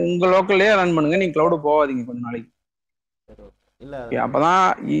எல்லாத்தையும் உங்க லோக்கல்லையே ரன் பண்ணுங்க, நீங்க கிளவுட் போகாதீங்க கொஞ்ச நாளைக்கு. இல்ல அப்பதான்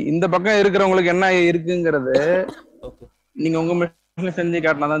இந்த பக்கம் இருக்கிறவங்களுக்கு என்ன இருக்குங்கிறது நீங்க உங்க மிஷின்ல செஞ்சு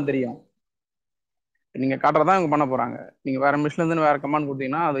காட்டினாதான் தெரியும். நீங்க காட்டுறதா இவங்க பண்ண போறாங்க. நீங்க வேற மிஷின்ல இருந்து வேற கமாண்ட்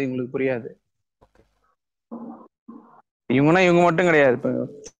கொடுத்தீங்கன்னா அது உங்களுக்கு புரியாது. இவங்கன்னா இவங்க மட்டும் கிடையாது, இப்போ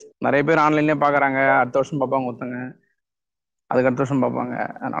நிறைய பேர் ஆன்லைன்லயே பாக்குறாங்க. அடுத்த வருஷம் பார்ப்பாங்க ஒருத்தங்க, அதுக்கு அடுத்த வருஷம் பார்ப்பாங்க.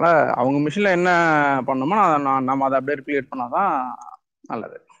 அதனால அவங்க மிஷின்ல என்ன பண்ணணுமோ நம்ம அதை அப்படியே கிரியேட் பண்ணாதான்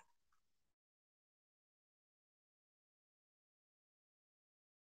நல்லது.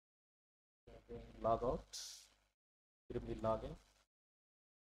 லாக் அவுட், திரும்பி லாகின்,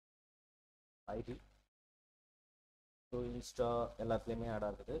 ஐடி ஸோ இன்ஸ்டா எல்லாத்துலேயுமே ஆட்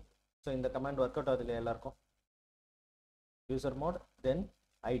ஆகுது. ஸோ இந்த கமாண்ட் ஒர்க் அவுட் ஆகுது எல்லாருக்கும். யூசர் மோட் தென்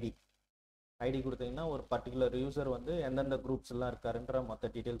ஐடி கொடுத்தீங்கன்னா ஒரு பர்டிகுலர் யூசர் வந்து எந்தெந்த குரூப்ஸ் எல்லாம் இருக்காருன்ற மொத்த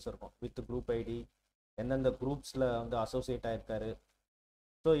டீட்டெயில்ஸ் இருக்கும். வித் குரூப் ஐடி, எந்தெந்த குரூப்ஸில் வந்து அசோசியேட் ஆகிருக்காரு.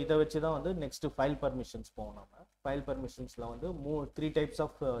 ஸோ இதை வச்சு தான் வந்து நெக்ஸ்ட் ஃபைல் பர்மிஷன்ஸ் போவோம். நம்ம ஃபைல் பர்மிஷன்ஸில் வந்து 3 டைப்ஸ்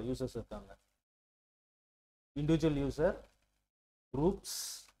ஆஃப் யூசர்ஸ் இருக்காங்க. Individual user, groups,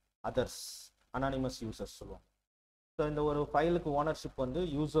 others, anonymous users சொல்லுவோம். ஸோ இந்த ஒரு ஃபைலுக்கு ஓனர்ஷிப் வந்து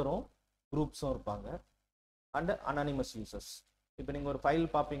யூசரும் குரூப்ஸும் இருப்பாங்க அண்ட் அனானிமஸ் யூசர்ஸ். இப்போ நீங்கள் ஒரு ஃபைல்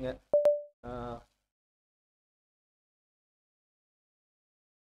பார்ப்பீங்க,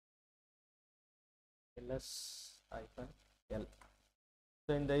 ls-l.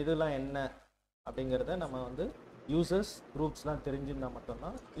 ஸோ இந்த இதெல்லாம் என்ன அப்படிங்கிறத நம்ம வந்து யூசர்ஸ் குரூப்ஸ்லாம் தெரிஞ்சிருந்தால்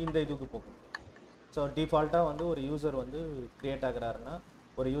மட்டும்தான் இந்த இதுக்கு போகும். ஸோ டிஃபால்ட்டாக வந்து ஒரு யூசர் வந்து க்ரியேட் ஆகிறாருன்னா,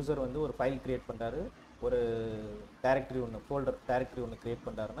 ஒரு யூசர் வந்து ஒரு ஃபைல் க்ரியேட் பண்ணுறாரு, ஒரு டைரக்டரி ஒன்று ஃபோல்டர் டைரக்டரி ஒன்று க்ரியேட்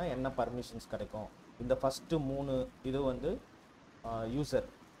பண்ணுறாருன்னா என்ன பர்மிஷன்ஸ் கிடைக்கும்? இந்த ஃபஸ்ட்டு 3 இது வந்து யூசர்,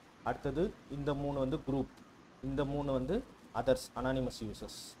 அடுத்தது இந்த 3 வந்து குரூப், இந்த 3 வந்து அதர்ஸ் அனானிமஸ்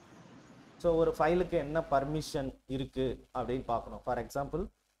யூசர்ஸ். ஸோ ஒரு ஃபைலுக்கு என்ன பர்மிஷன் இருக்குது அப்படின்னு பார்க்கணும். ஃபார் எக்ஸாம்பிள்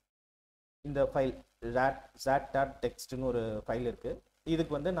இந்த ஃபைல் zat.txt ஒரு ஃபைல் இருக்குது.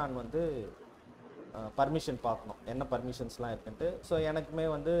 இதுக்கு வந்து நான் வந்து பர்மிஷன் பார்க்கணும், என்ன பர்மிஷன்ஸ்லாம் இருக்குன்ட்டு. ஸோ எனக்குமே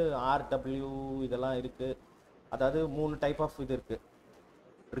வந்து RW இதெல்லாம் இருக்குது. அதாவது 3 டைப் ஆஃப் இது இருக்குது.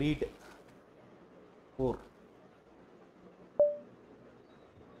 ரீட் 4,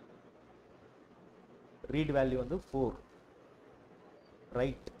 ரீட் வேல்யூ வந்து 4,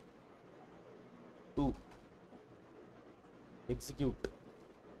 ரைட் 2, எக்ஸிக்யூட்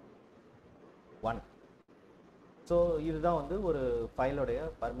 1. ஸோ இதுதான் வந்து ஒரு ஃபைலோடைய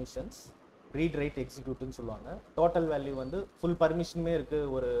பர்மிஷன்ஸ். ரீட், ரைட், எக்ஸிக்யூட்னு சொல்லுவாங்க. டோட்டல் வேல்யூ வந்து ஃபுல் பர்மிஷனுமே இருக்குது.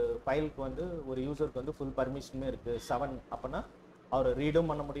 ஒரு ஃபைலுக்கு வந்து ஒரு யூசருக்கு வந்து ஃபுல் பர்மிஷனுமே இருக்குது 7. அப்போனா அவர் ரீடும்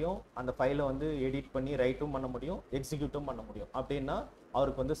பண்ண முடியும், அந்த ஃபைலை வந்து எடிட் பண்ணி ரைட்டும் பண்ண முடியும், எக்ஸிக்யூட்டும் பண்ண முடியும். அப்படின்னா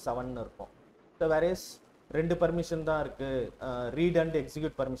அவருக்கு வந்து 7 இருக்கும். ஸோ வேறேஸ் 2 பர்மிஷன் தான் இருக்குது, ரீட் அண்ட்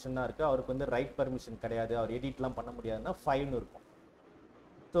எக்ஸிக்யூட் பர்மிஷன் தான் இருக்குது. அவருக்கு வந்து ரைட் பர்மிஷன் கிடையாது, அவர் எடிட்லாம் பண்ண முடியாதுன்னா 5 இருக்கும்.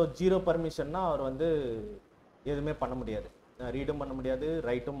 ஸோ 0 பர்மிஷன்னா அவர் வந்து எதுவுமே பண்ண முடியாது, ரீடும் பண்ண முடியாது,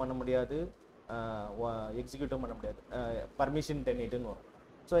 ரைட்டும் பண்ண முடியாது, எக்ஸிக்யூட்டும் பண்ண முடியாது. பர்மிஷன் 10 வரும்.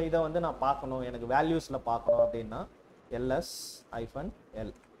 ஸோ இதை வந்து நான் பார்க்கணும், எனக்கு வேல்யூஸில் பார்க்கணும் அப்படின்னா ls-l.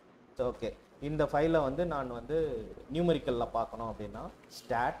 ஸோ ஓகே, இந்த ஃபைலை வந்து நான் வந்து நியூமரிக்கலில் பார்க்கணும் அப்படின்னா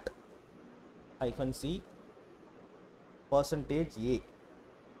stat-c %a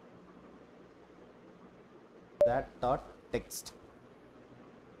that.txt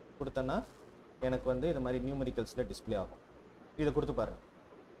கொடுத்தேன்னா எனக்கு வந்து இது மாதிரி நியூமரிக்கல்ஸில் டிஸ்பிளே ஆகும். இதை கொடுத்து பாருங்கள்.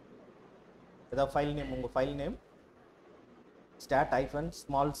 ஏதாவது ஃபைல் நேம், உங்கள் file name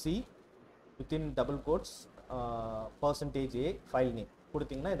stat-c within double quotes %a file name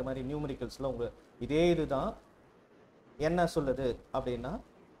கொடுத்தீங்கன்னா இது மாதிரி நியூமரிக்கல்ஸில் உங்கள் இதே இது தான் என்ன சொல்லுது அப்படின்னா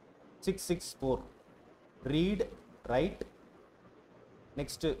 664 read write.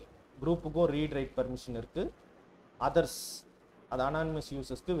 Next குரூப்புக்கும் read write permission இருக்குது. அதர்ஸ், அது அனானிமஸ்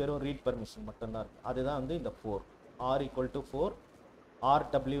யூசர்ஸ்க்கு வெறும் ரீட் பர்மிஷன் மட்டும்தான் இருக்குது. அதுதான் வந்து இந்த 4. R = 4.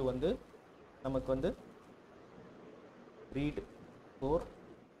 RW வந்து நமக்கு வந்து ரீட் 4,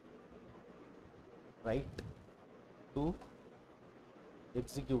 ரைட் 2,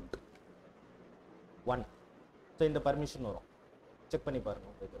 எக்ஸிக்யூட் 1. ஸோ இந்த பர்மிஷன் வரும். செக் பண்ணி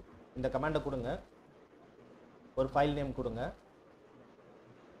பாருங்கள். இந்த கமாண்டை கொடுங்க, ஒரு ஃபைல் நேம் கொடுங்க.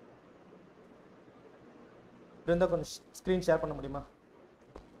 இருந்தால் கொஞ்சம் ஸ்க்ரீன் ஷேர் பண்ண முடியுமா?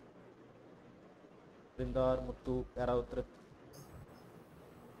 பிருந்தார், முத்து, யாராவது ஒருத்தர்?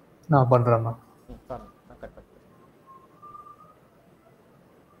 நான் பண்ணுறேண்ணா. நான் கட் பண்ணுறேன்.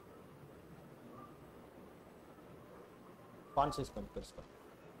 ஃபாண்ட் சைஸ் கொஞ்சம் பெருசு பண்ணு.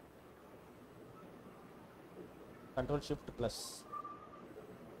 Ctrl+Shift+.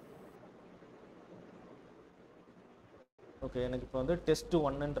 ஓகே, எனக்கு இப்போ வந்து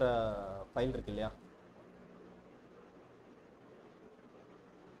test1ன்ற ஃபைல் இருக்கு இல்லையா,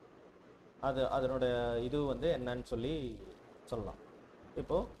 அதனோட இது வந்து என்னன்னு சொல்லி சொல்லலாம்.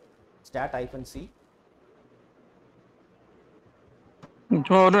 இப்போது stat-c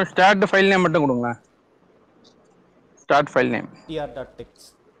சும்மா ஒரு ஸ்டார்ட் ஃபைல் நேம் மட்டும் கொடுங்க. Start file name tr.txt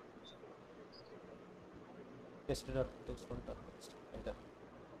test.txt enter.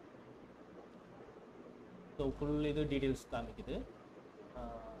 So full இது டீட்டெயில்ஸ் காமிக்குது.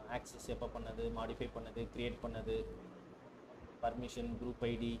 ஆக்சஸ் எப்போ பண்ணது, மாடிஃபை பண்ணது, க்ரியேட் பண்ணது, பர்மிஷன், குரூப்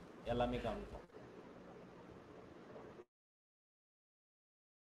ஐடி எல்லாமே காமிக்கும்.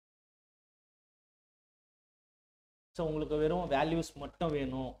 ஸோ உங்களுக்கு வெறும் வேல்யூஸ் மட்டும்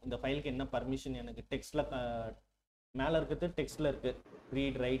வேணும், இந்த ஃபைலுக்கு என்ன பர்மிஷன் எனக்கு டெக்ஸ்ட்டில் மேலே இருக்கிறது டெக்ஸ்ட்டில் இருக்குது.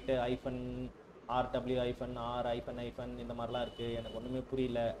 ரீட் ரைட்டு ஐஃபன் RW ஐஃபன் R ஐஃபன் இந்த மாதிரிலாம் இருக்குது. எனக்கு ஒன்றுமே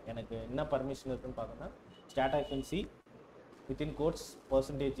புரியல. எனக்கு என்ன பர்மிஷன் இருக்குன்னு பார்க்கணும்னா ஸ்டாட் ஐஃபன் C வித்தின் கோட்ஸ்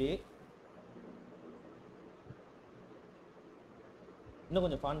 %A. இன்னும்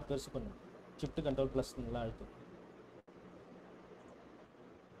கொஞ்சம் ஃபாண்ட் பெருசு பண்ணுங்க. ஷிஃப்ட் கண்ட்ரோல் +லாம் அழுத்து.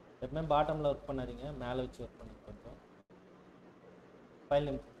 எப்பவுமே பாட்டமில் ஒர்க் பண்ணாதீங்க, மேலே வச்சு ஒர்க் பண்ணுங்க. கொஞ்சம் ஃபைல்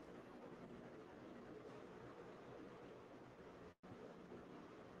நேம்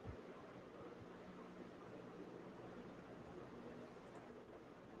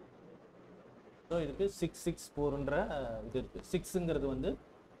ஸோ இதுக்கு 664ன்ற இது இருக்குது. 6ங்கிறது வந்து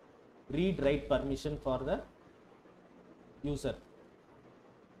read write permission for the user.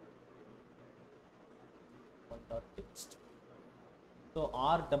 text. So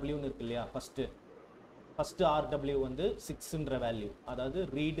RWன்னு இருக்கு இல்லையா, ஃபஸ்ட்டு RW வந்து 6ன்ற வேல்யூ, அதாவது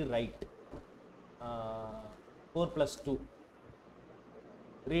read write 4 + 2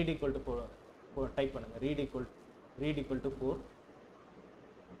 read equal to 4 type பண்ணுங்க. Read equal to 4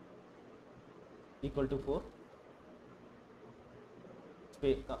 equal to 4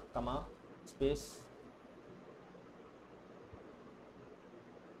 space comma space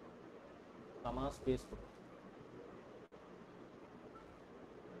comma space.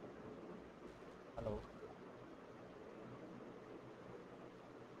 hello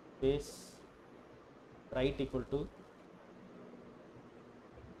space right equal to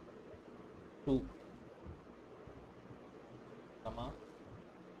 2 comma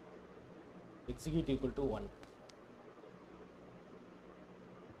execute equal to 1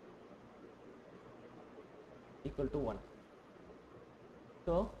 equal to 1.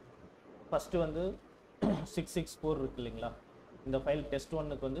 So first வந்து 664 இருக்கு இல்லைங்களா, இந்த file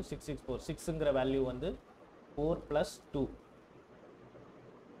test1க்கு வந்து 664 6ங்கிற value வந்து 4 + 2.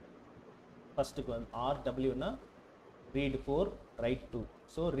 ஃபஸ்ட்டுக்கு வந்து RWனா read 4 write 2.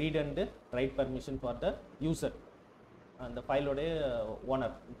 So read and write permission for the user. அந்த ஃபைலோடைய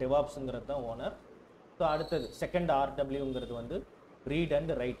owner டெவாப்ஸுங்கிறது தான் owner. So அடுத்தது செகண்ட் RWங்கிறது வந்து read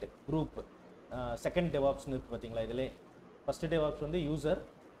and right group. Second டெவாப்ஸ்னு இருக்குது பார்த்தீங்களா, இதிலே ஃபஸ்ட்டு டெவாப்ஸ் வந்து யூசர்,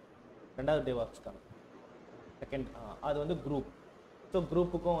 ரெண்டாவது டெவாப்ஸ் தான் செகண்ட், அது வந்து குரூப். ஸோ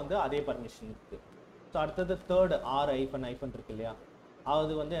குரூப்புக்கும் வந்து அதே பர்மிஷன் இருக்குது. ஸோ அடுத்தது தேர்டு ஐஃபன் இருக்கு இல்லையா,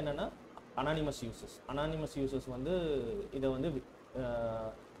 அது வந்து என்னென்னா அனானிமஸ் யூசர்ஸ் வந்து இதை வந்து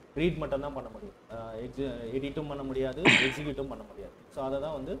ரீட் மட்டும் தான் பண்ண முடியும், எடிட்டும் பண்ண முடியாது, எக்ஸிக்யூட்டும் பண்ண முடியாது. ஸோ அதை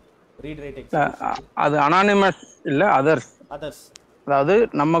தான் வந்து ரீட் ரைட் எக்ஸிக்யூட். அது அனானிமஸ் இல்லை, அதர்ஸ். அதாவது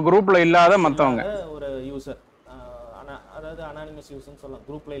நம்ம குரூப்ல இல்லாத மற்றவங்க ஒரு யூசர், அதாவது அனானிமஸ் யூசர்னு சொல்லலாம்.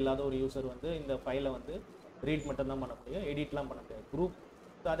 குரூப்ல இல்லாத ஒரு யூசர் வந்து இந்த ஃபைலை வந்து ரீட் மட்டும் தான் பண்ண முடியும், எடிட்லாம் பண்ண முடியாது குரூப்.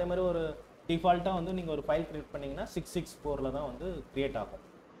 ஸோ அதே மாதிரி ஒரு டிஃபால்ட்டாக வந்து நீங்கள் ஒரு ஃபைல் கிரியேட் பண்ணிங்கன்னா 664 தான் வந்து கிரியேட் ஆகும்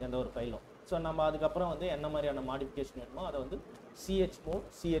எந்த ஒரு ஃபைலும். ஸோ நம்ம அதுக்கப்புறம் வந்து என்ன மாதிரியான மாடிஃபிகேஷன் வேணுமோ அதை வந்து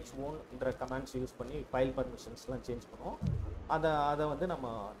chmodன்ற கமாண்ட்ஸ் யூஸ் பண்ணி ஃபைல் பர்மிஷன்ஸ்லாம் சேஞ்ச் பண்ணுவோம். அதை வந்து நம்ம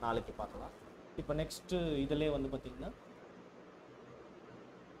நாளைக்கு பார்க்கலாம். இப்போ நெக்ஸ்ட்டு இதிலே வந்து பார்த்தீங்கன்னா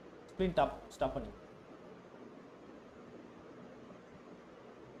ஸ்க்ரீன் ஸ்டாப் பண்ணி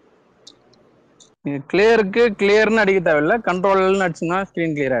கிளியருக்கு கிளியர்னு அடிக்க தேவையில்லை, கண்ட்ரோல்னு அடிச்சுன்னா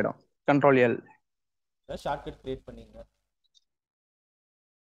ஸ்க்ரீன் கிளியர் ஆகிடும். Ctrl+L ஷார்ட்கட் கிரியேட் பண்ணிங்க.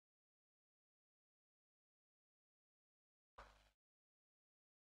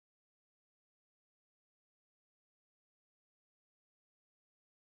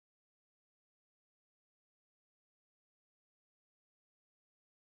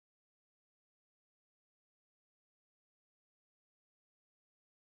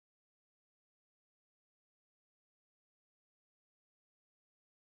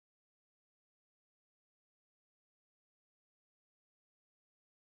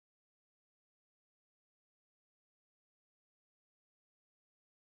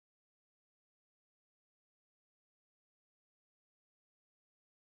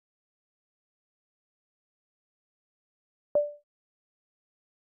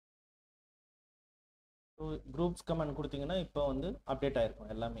 குரூப்ஸ் கமெண்ட் கொடுத்தீங்கன்னா இப்போ வந்து அப்டேட்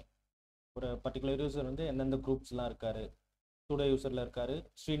ஆகிருக்கும் எல்லாமே. ஒரு பர்டிகுலர் யூசர் வந்து எந்தெந்த குரூப்ஸ்லாம் இருக்காரு, சூடோ யூசரில் இருக்காரு,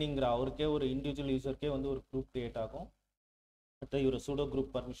 ஸ்ரீனிங்கிற அவருக்கே ஒரு இண்டிவிஜுவல் யூசருக்கே வந்து ஒரு குரூப் கிரியேட் ஆகும். அடுத்து இவர் சூடோ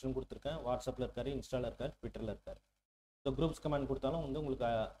குரூப் பர்மிஷன் கொடுத்துருக்கேன், வாட்ஸ்அப்பில் இருக்காரு, இன்ஸ்டாவில் இருக்கார், ட்விட்டரில் இருக்கார். ஸோ குரூப்ஸ் கமெண்ட் கொடுத்தாலும் வந்து உங்களுக்கு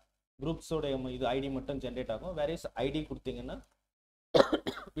குரூப்ஸோடைய இது ஐடி மட்டும் ஜென்ரேட் ஆகும். வேறேஸ் ஐடி கொடுத்தீங்கன்னா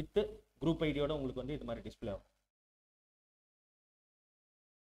வித் குரூப் ஐடியோட உங்களுக்கு வந்து இது மாதிரி டிஸ்பிளே ஆகும்.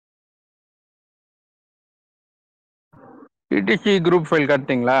 etc group file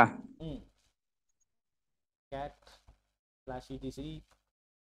காட்டுங்களா? cat/etc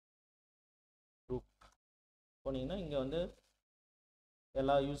group போனீங்கன்னா இங்கே வந்து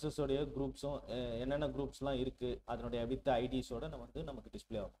எல்லா யூசர்ஸோடைய குரூப்ஸும் என்னென்ன குரூப்ஸ்லாம் இருக்குது அதனுடைய வித் ஐடிஸோட நம்ம வந்து நமக்கு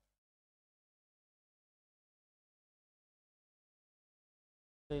டிஸ்பிளே ஆகும்.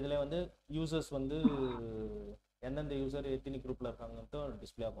 ஸோ இதில் வந்து யூசர்ஸ் வந்து எந்தெந்த யூசர் எத்தனை குரூப்பில் இருக்காங்கன்ட்டு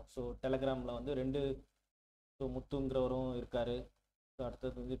டிஸ்பிளே ஆகும். ஸோ டெலகிராமில் வந்து 2 ஸோ முத்துங்கிறவரும் இருக்கார். ஸோ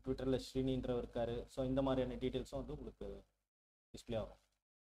அடுத்தது வந்து ட்விட்டரில் ஸ்ரீனின்றவர் இருக்கார். ஸோ இந்த மாதிரியான டீட்டெயில்ஸும் வந்து உங்களுக்கு டிஸ்பிளே ஆகும்.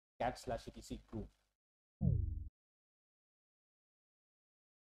 cat/etc group.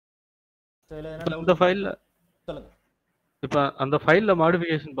 ஸோ இதில் என்ன இந்த ஃபைல்ல சொல்லுங்கள். இப்போ அந்த ஃபைல்ல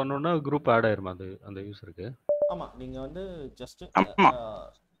மாடிஃபிகேஷன் பண்ணோம்னா குரூப் ஆட் ஆயிருமா அந்த யூசருக்கு? ஆமாம், நீங்கள் வந்து ஜஸ்ட்டு ஆமா.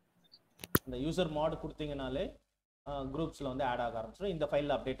 அந்த யூசர் மாடு கொடுத்தீங்கனாலே குரூப்ஸில் வந்து ஆட் ஆக ஆரம்பிச்சிடும். இந்த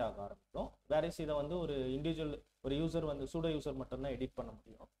ஃபைலில் அப்டேட் ஆக ஆரம்பிச்சிடும். வேறஸ் இதை வந்து ஒரு இண்டிவிஜுவல் ஒரு யூசர் வந்து சூடோ யூசர் மட்டும்தான் எடிட் பண்ண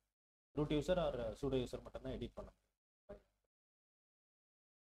முடியும். Root user R pseudo user மட்டும்தான் எடிட் பண்ண முடியும்.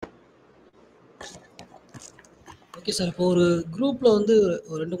 Okay sir. இப்போ ஒரு குரூப்பில் வந்து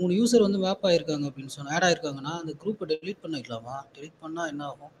ஒரு 2-3 யூசர் வந்து மேப் ஆகிருக்காங்க அப்படின்னு சொன்னால் ஆட் ஆகிருக்காங்கன்னா அந்த குரூப்பை டெலீட் பண்ணிக்கலாமா? டெலீட் பண்ணால் என்ன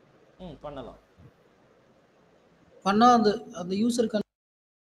ஆகும்? பண்ணலாம். பண்ணால் அந்த அந்த யூசருக்கு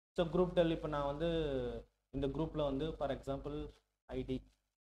ஸோ குரூப் டெல் இப்போ நான் வந்து இந்த குரூப்பில் வந்து ஃபார் எக்ஸாம்பிள் ஐடி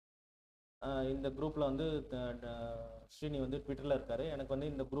இந்த குரூப்பில் வந்து ஸ்ரீனி வந்து ட்விட்டரில் இருக்கார். எனக்கு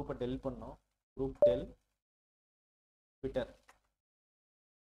வந்து இந்த குரூப்பை டெலிட் பண்ணோம். Group del Twitter.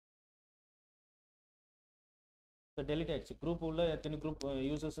 So delete ஆகிடுச்சு. குரூப் உள்ள எத்தனை குரூப்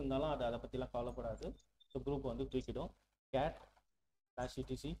யூசர்ஸ் இருந்தாலும் அதை பற்றிலாம் கவலைப்படாது. ஸோ குரூப் வந்து தூக்கிடும்.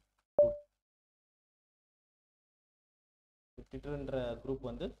 cat/etc group. ட்விட்டர்ன்ற குரூப்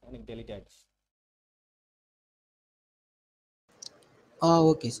வந்து எனக்கு டெலிட் ஆகிடுச்சு.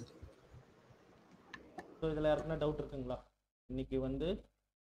 Okay sir. ஸோ இதில் யாருக்குன்னா டவுட் இருக்குங்களா? இன்னைக்கு வந்து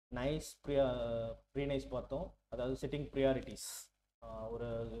ப்ரீநைஸ் பார்த்தோம். அதாவது செட்டிங் ப்ரியாரிட்டிஸ். ஒரு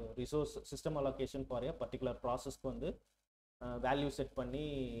resource system allocation for a particular ப்ராசஸ்க்கு வந்து வேல்யூ செட் பண்ணி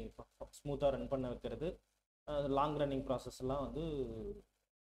ஸ்மூத்தாக ரன் பண்ண வைக்கிறது. லாங் ரன்னிங் ப்ராசஸ்லாம் வந்து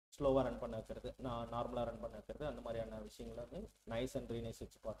ஸ்லோவாக ரன் பண்ண வைக்கிறது, நார்மலாக ரன் பண்ண வைக்கிறது. அந்த மாதிரியான விஷயங்களை வந்து நைஸ் அண்ட் ரீநைஸ்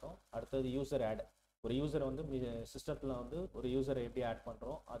வச்சு பார்த்தோம். அடுத்தது யூசர் ஆட். ஒரு யூசரை வந்து சிஸ்டத்தில் வந்து ஒரு யூசரை எப்படி ஆட்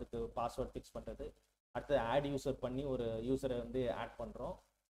பண்ணுறோம், அதுக்கு பாஸ்வேர்ட் ஃபிக்ஸ் பண்ணுறது. அடுத்தது ஆட் யூசர் பண்ணி ஒரு யூசரை வந்து ஆட் பண்ணுறோம்.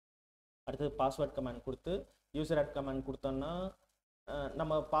 அடுத்தது பாஸ்வேர்ட் கமாண்ட் கொடுத்து யூசர் ஆட் கமாண்ட் கொடுத்தோன்னா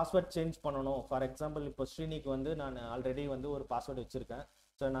நம்ம பாஸ்வேர்ட் சேஞ்ச் பண்ணணும். ஃபார் எக்ஸாம்பிள் இப்போ ஸ்ரீனிக்கு வந்து நான் ஆல்ரெடி வந்து ஒரு பாஸ்வேர்டு வச்சுருக்கேன்.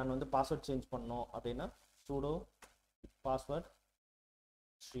 ஸோ நான் வந்து பாஸ்வேர்ட் சேஞ்ச் பண்ணணும் அப்படின்னா சூடோ பாஸ்வேர்ட்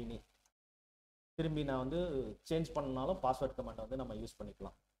ஸ்ரீனி. திரும்பி நான் வந்து சேஞ்ச் பண்ணனாலும் பாஸ்வேர்ட் கமாண்டை வந்து நம்ம யூஸ்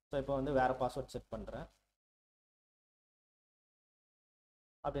பண்ணிக்கலாம். ஸோ இப்போ வந்து வேறு பாஸ்வேர்ட் செட் பண்ணுறேன்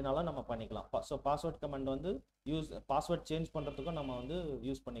அப்படின்னாலும் நம்ம பண்ணிக்கலாம். ஸோ பாஸ்வேர்ட் கமாண்ட் வந்து பாஸ்வேர்ட் சேஞ்ச் பண்ணுறதுக்கும் நம்ம வந்து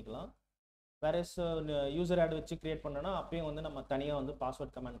யூஸ் பண்ணிக்கலாம். வேற யூசர் ஆட் வச்சு கிரியேட் பண்ணோன்னா அப்பயும் வந்து நம்ம தனியாக வந்து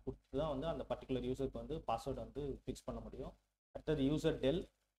பாஸ்வேர்ட் கமாண்ட் கொடுத்து தான் வந்து அந்த பர்டிகுலர் யூசருக்கு வந்து பாஸ்வேர்டு வந்து ஃபிக்ஸ் பண்ண முடியும். அடுத்தது யூசர்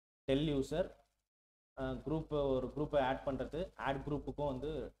டெல் யூசர் ஒரு குரூப்பை ஆட் பண்ணுறது. ஆட் குரூப்புக்கும் வந்து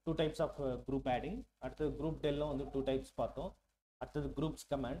 2 டைப்ஸ் ஆஃப் குரூப் ஆடிங். அடுத்தது குரூப் டெல்லும் வந்து 2 டைப்ஸ் பார்த்தோம். அடுத்தது குரூப்ஸ்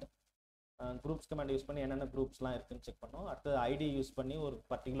கமாண்ட் யூஸ் பண்ணி என்னென்ன குரூப்ஸ்லாம் இருக்குன்னு செக் பண்ணோம். அடுத்தது ஐடி யூஸ் பண்ணி ஒரு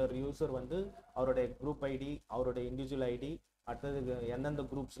பர்டிகுலர் யூசர் வந்து அவருடைய குரூப் ஐடி, அவருடைய இண்டிவிஜுவல் ஐடி, அடுத்தது எந்தெந்த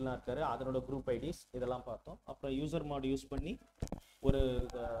குரூப்ஸ்லாம் இருக்காரு அதனோட குரூப் ஐடிஸ் இதெல்லாம் பார்த்தோம். அப்புறம் யூசர் மாட் யூஸ் பண்ணி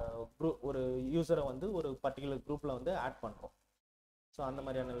ஒரு யூசரை வந்து ஒரு பர்டிகுலர் குரூப்பில் வந்து ஆட் பண்ணுறோம். ஸோ அந்த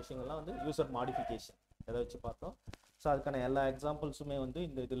மாதிரியான விஷயங்கள்லாம் வந்து யூசர் மாடிஃபிகேஷன் எதை வச்சு பார்த்தோம். ஸோ அதுக்கான எல்லா எக்ஸாம்பிள்ஸுமே வந்து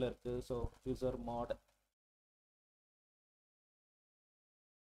இந்த இதில் இருக்குது. ஸோ யூசர் மாட்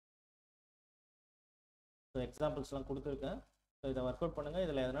ஸோ எக்ஸாம்பிள்ஸ்லாம் கொடுத்துருக்கேன். ஸோ இதை ஒர்க் அவுட் பண்ணுங்கள்.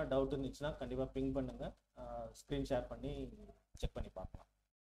 இதில் எதனா டவுட் இருந்துச்சுன்னா கண்டிப்பாக பிங் பண்ணுங்கள். ஸ்க்ரீன் ஷேர் பண்ணி செக் பண்ணி பார்க்கலாம்.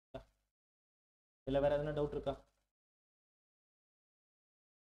 இல்லை வேறு எதனா டவுட் இருக்கா?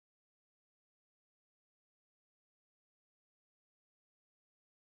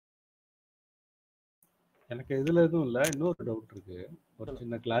 எனக்கு இதில் எதுவும் இல்லை. இன்னொரு டவுட் இருக்கு, ஒரு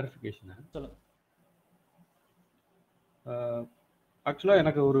சின்ன கிளாரிஃபிகேஷனு. சொல்லுங்க. ஆக்சுவலாக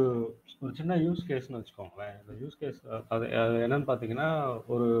எனக்கு ஒரு சின்ன யூஸ் கேஸ்னு வச்சுக்கோங்களேன். இந்த யூஸ் கேஸ் அது என்னன்னு பார்த்தீங்கன்னா,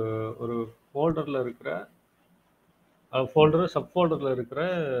 ஒரு ஃபோல்டரில் இருக்கிற சப் ஃபோல்டரில் இருக்கிற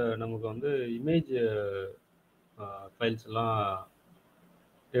நமக்கு வந்து இமேஜ் ஃபைல்ஸ் எல்லாம்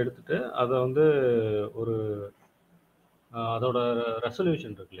எடுத்துட்டு அதை வந்து ஒரு அதோட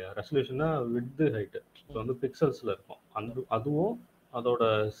ரெசல்யூஷன் இருக்கு இல்லையா, ரெசல்யூஷன்னா விட்து ஹைட்டு இப்போ வந்து பிக்சல்ஸில் இருக்கும். அதுவும் அதோட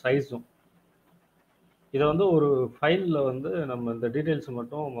சைஸும் இதை வந்து ஒரு ஃபைலில் வந்து நம்ம இந்த டீட்டெயில்ஸை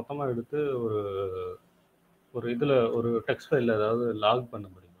மட்டும் மொத்தமாக எடுத்து ஒரு இதில் ஒரு டெக்ஸ்ட் ஃபைலில் ஏதாவது லாக் பண்ண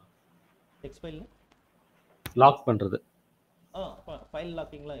முடியுமா? டெக்ஸ்ட் ஃபைலில் லாக் பண்ணுறது? ஃபைல்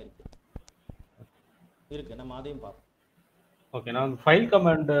லாக்கிங்லாம் இருக்கு, நம்ம அதையும் பார்ப்போம். ஓகே, நான் ஃபைல்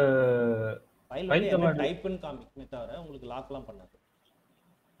கமாண்ட் டைப்னு காமிக்குமே தவிர உங்களுக்கு லாக்லாம் பண்ணாது.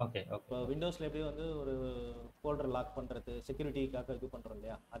 ஓகே ஓகே இப்போ விண்டோஸில் எப்படி வந்து ஒரு ஃபோல்டர் லாக் பண்ணுறது செக்யூரிட்டிக்காக இது பண்ணுறோம்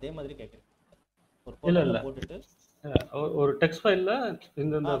இல்லையா, அதே மாதிரி கேட்குறேன். ஒரு ஃபோல்டரில் போட்டுட்டு ஒரு டெக்ஸ்ட் ஃபைலில்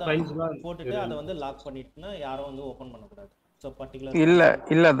இந்த ஃபைல்ஸ்லாம் போட்டுட்டு அதை வந்து லாக் பண்ணிட்டுனா யாரும் வந்து ஓப்பன் பண்ணக்கூடாது. ஸோ பர்டிகுலர்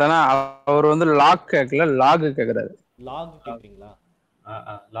இல்ல தானே அவர் வந்து லாக் கேட்கல, லாக் கேட்குறாரு. லாக் கேட்குறீங்களா?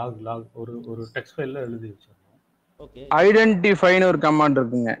 லாக் ஒரு டெக்ஸ்ட் ஃபைலில் எழுதி வச்சிருக்கோம். ஓகே, ஐடென்டிஃபைன்னு ஒரு கமாண்ட்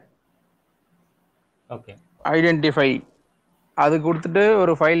இருக்குங்க. ஓகே, ஐடென்டிஃபை அது கொடுத்துட்டு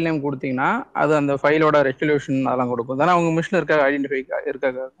ஒரு ஃபைல் நேம் கொடுத்தீங்கன்னா அது அந்த ஃபைலோட ரெசல்யூஷன் அதெல்லாம் கொடுக்கும். தானே உங்க மிஷின் இருக்காது, ஐடென்டிஃபை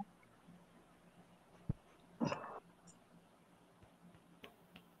இருக்காது.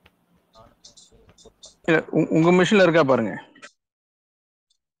 இல்ல உங்க மிஷின்ல இருக்கா பாருங்க.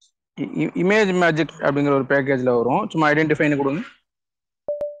 இமேஜ் மேஜிக் அப்படிங்கிற ஒரு பேக்கேஜ்ல வரும். சும்மா ஐடென்டிஃபைன்னு கொடுங்க.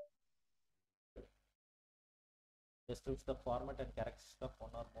 describes the format and characteristics of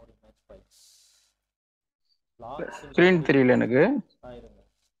one or more image files. Screen தெரியல எனக்கு.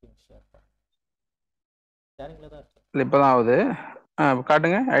 இல்லை இப்போதான் ஆகுது.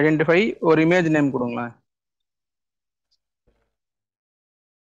 காட்டுங்க. ஐடென்டிஃபை ஒரு இமேஜ் நேம் கொடுங்களேன்.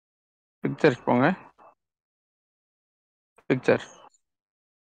 பிக்சர்ஸ் போங்க. பிக்சர்ஸ்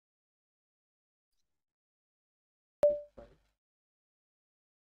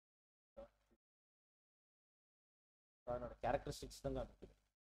கேரக்டரிஸ்டிக்ஸ் தான் காமிக்குது.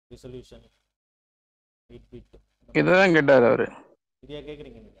 ரெசல்யூஷன் 8 பிட் இதுதான் கேட்டார் அவரு. இதையா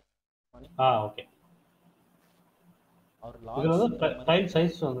கேக்குறீங்க நீங்க? ஓகே. அவர் இதுல வந்து ஃபைல்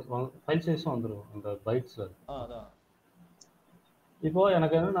சைஸும் வந்துரும் அந்த பைட்ஸ்ல. அதான் இப்போ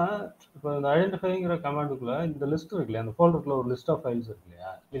எனக்கு என்னன்னா, இப்போ இந்த ஐடென்டிஃபைங்கிற கமாண்டுக்குள்ள இந்த லிஸ்ட் இருக்கு இல்லையா, அந்த ஃபோல்டருக்குள்ள ஒரு லிஸ்ட் ஆஃப் ஃபைல்ஸ் இருக்கு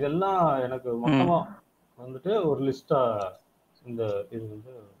இல்லையா, இதெல்லாம் எனக்கு மொத்தமா வந்துட்டு ஒரு லிஸ்டா இந்த இது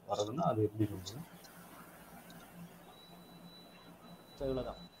வந்து வரதுன்னா அது எப்படி பண்ணுங்க?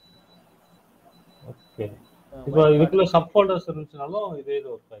 இவ்வளவுதான். ஓகே. இப்போ இதுக்குள்ள சப் ஃபோல்டர்ஸ் இருந்துச்சுனாலும் இதே இது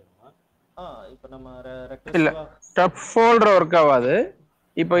ஒர்க் ஆகுமா? இப்போ நம்ம இல்ல சப் ஃபோல்டர் ஒர்க் ஆகாது.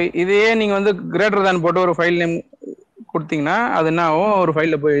 இப்போ இதையே நீங்க வந்து கிரேட்டர் தேன் போட்டு ஒரு ஃபைல் நேம் கொடுத்தீங்கன்னா அது என்ன ஆகும், ஒரு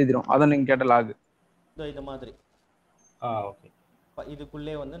ஃபைல்ல போய் எழுதிரும். அதை நீங்க கேட்ட லாக் இந்த மாதிரி. ஓகே.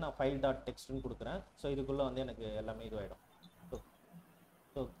 இதுக்குள்ளே வந்து நான் ஃபைல் டாட் டெக்ஸ்ட்னு கொடுக்குறேன். ஸோ இதுக்குள்ள வந்து எனக்கு எல்லாமே இதுவாயிடும்.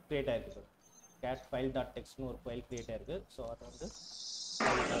 ஸோ கிரியேட் ஆயிருக்கு. கேட் ஃபைல் டாட் டெக்ஸ்ட்னு ஒரு ஃபைல் கிரியேட் ஆயிருக்கு. ஸோ அதை வந்து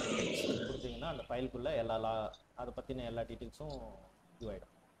ஃபைல் டாட் டெக்ஸ்ட் கொடுத்தீங்கன்னா அந்த ஃபைலுக்குள்ள அதை பற்றின எல்லா டீட்டெயில்ஸும்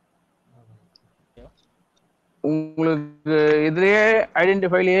இதுவாயிடும். உங்களுக்கு இதுலயே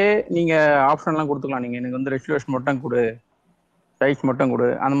ஐடென்டிஃபைலயே நீங்க ஆப்ஷன்லாம் கொடுத்துக்கலாம். நீங்க எனக்கு வந்து ரெசல்யூஷன் மட்டும் கொடு, சைஸ் மட்டும் கொடு,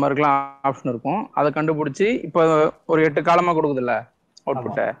 அந்த மாதிரிலாம் ஆப்ஷன் இருக்கும். அதை கண்டுபிடிச்சி இப்போ ஒரு 8 காலமா கொடுக்குதுல்ல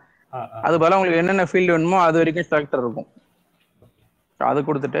அவுட்புட்டை, அது போல உங்களுக்கு என்னென்ன ஃபீல்டு வேணுமோ அது வரைக்கும் செலக்டர் இருக்கும். அது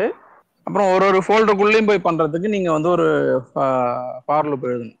கொடுத்துட்டு அப்புறம் ஒரு ஃபோல்டருக்குள்ளேயும் போய் பண்றதுக்கு நீங்க வந்து ஒரு ஃபார் லூப்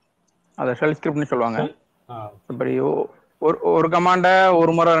எழுதணும். அதை ஷெல் ஸ்கிரிப்ட்னு சொல்லுவாங்க. இப்படி ஒரு கமாண்டை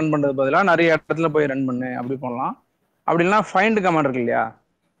ஒரு முறை ரன் பண்றது பதிலாக நிறைய இடத்துல போய் ரன் பண்ணு அப்படி பண்ணலாம். அப்படி இல்லைன்னா ஃபைண்ட் கமாண்ட் இருக்கு இல்லையா,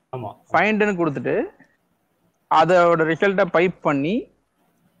 ஃபைண்டுன்னு கொடுத்துட்டு அதோட ரிசல்ட்டை பைப் பண்ணி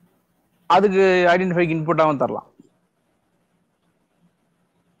அதுக்கு ஐடென்டிஃபைக்கு இன்புட்டாகவும் தரலாம்.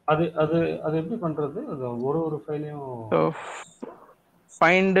 அது அது அது எப்படி பண்றது? அது ஒரு ஃபைலையும்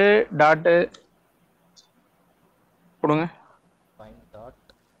ஃபைண்ட் டாட் கொடுங்க.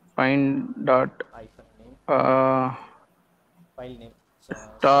 Find dot file name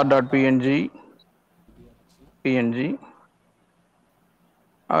star.png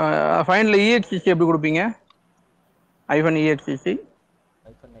ஃபைண்ட்ல EXCC எப்படி கொடுப்பீங்க? -EXCC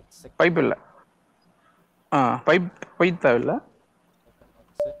பைப் இல்லை, பைப் தேவையில்லை.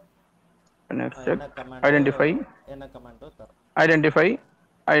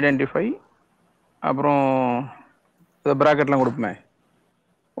 ஐடென்டிஃபை அப்புறம் ப்ராக்கெட்லாம் கொடுப்போமே,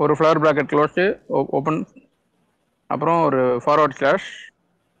 ஒரு ஃப்ளவர் ப்ராக்கெட் க்ளோஸ் ஓப்பன், அப்புறம் ஒரு ஃபார்வர்ட் ஸ்லாஷ்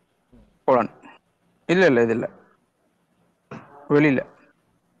கோலன். இல்லை இது இல்லை, வெளியில்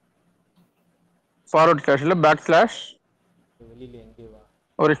ஃபார்வர்ட் ஸ்லாஷ் இல்லை, பேக் ஸ்லாஷ்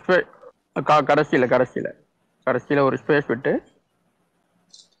ஒரு கடைசியில் ஒரு ஸ்பேஸ் விட்டு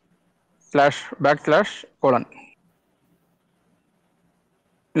ஸ்லாஷ் பேக் ஸ்லாஷ் கோலன்.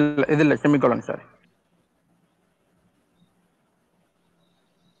 இல்லை இது இல்லை, செமிகோலன். சாரி,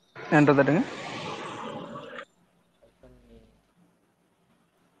 என்டர் தட்டுங்க.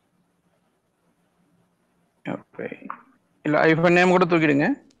 ஓகே. இல்லை ஐஃபன் நேம் கூட தூக்கிடுங்க,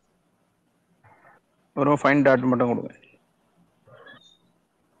 வெறும் ஃபைண்ட் டாட் மட்டும் கொடுங்க.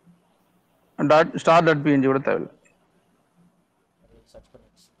 star.png கூட தேவையில்லை.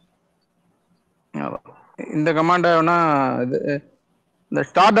 இந்த கமாண்டை வேணா இது இந்த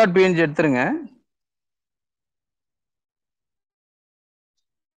star.png எடுத்துருங்க.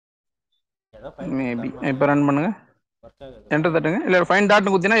 மேபி இப்போ ரன் பண்ணுங்க. ஒர்க் ஆகாது. என்டர் தட்டுங்க, இல்லை ஃபைன்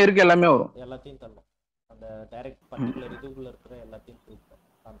டாட்னு குத்தினா இருக்கு எல்லாமே வரும். எல்லாத்தையும் தள்ளும். அந்த டைரக்ட் பர்டிகுலர் இதுக்குள்ள இருக்கிற எல்லாத்தையும்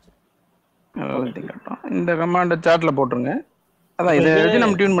காமிச்சிடும். எல்லாத்தையும் காட்டும். இந்த கமாண்டை சார்ட்ல போட்டுருங்க. அதான் இப்போ இதை இது வச்சு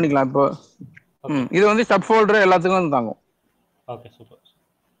நம்ம டியூன் பண்ணிக்கலாம். இப்போ ஓகே இது வந்து சப் ஃபோல்டர் எல்லாத்துக்கும் வந்து தாங்கும். Okay super.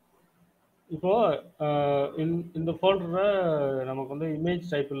 இப்போ இந்த ஃபோல்டரை நமக்கு வந்து இமேஜ்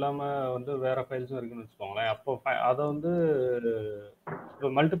டைப் இல்லாமல் வந்து வேற ஃபைல்ஸும் இருக்குன்னு வச்சுக்கோங்களேன். அப்போ அதை வந்து இப்போ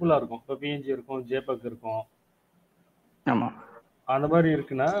மல்டிப்புளாக இருக்கும். இப்போ பிஎன்ஜி இருக்கும், ஜேபக் இருக்கும். ஆமாம், அந்த மாதிரி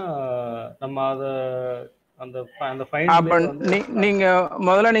இருக்குன்னா நம்ம அதை அந்த அந்த அப்போ ஃபைண்ட்லேயே வந்து நீங்கள்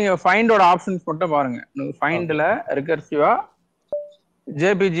முதல்ல நீங்கள் ஃபைண்டோட ஆப்ஷன்ஸ் மட்டும் பாருங்க. நீங்கள் ஓகே ஃபைண்டில் ரிகர்சிவா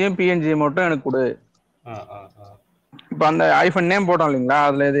ஜேபிஜியும் பிஎன்ஜியும் மட்டும் எனக்கு கொடு. ஆ ஆ ஆ இப்போ அந்த ஐஃபன் நேம் போட்டோம் இல்லைங்களா,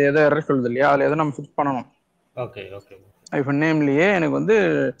 அதில் இது எதோ எரர் சொல்லுது இல்லையா, அதில் எதோ நம்ம ஃபிக்ஸ் பண்ணணும். ஓகே ஓகே ஐஃபன் நேம்லேயே எனக்கு வந்து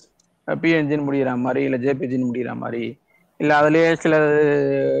பிஎன்ஜின்னு முடிகிற மாதிரி, இல்லை ஜேபிஜின்னு முடிகிற மாதிரி, இல்லை அதுலேயே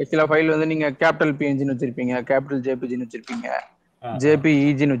சில ஃபைல் வந்து நீங்கள் கேபிட்டல் பிஎன்ஜின்னு வச்சுருப்பீங்க, கேபிட்டல் ஜேபிஜின்னு வச்சுருப்பீங்க,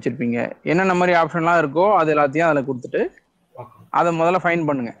 ஜேபிஇஜின்னு வச்சுருப்பீங்க. என்னென்ன மாதிரி ஆப்ஷன்லாம் இருக்கோ அது எல்லாத்தையும் அதில் கொடுத்துட்டு அதை முதல்ல ஃபைன்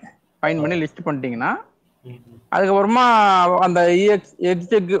பண்ணுங்க. ஃபைன் பண்ணி லிஸ்ட் பண்ணிட்டீங்கன்னா அதுக்கப்புறமா அந்த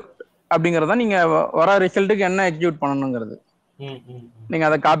எக்ஸெக் அப்படிங்கிறத நீங்கள் வர ரிசல்ட்டுக்கு என்ன எக்ஸிக்யூட் பண்ணணுங்கிறது. நீங்கள்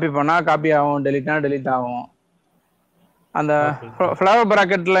அதை காப்பி பண்ணால் காப்பி ஆகும், டெலிட்னா டெலிட் ஆகும். அந்த ஃப்ளவர்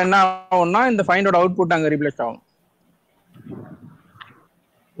ப்ராக்கெட்டில் என்ன ஆகும்னா இந்த ஃபைண்டோட அவுட்புட் அங்கே ரீப்ளேஸ் ஆகும்.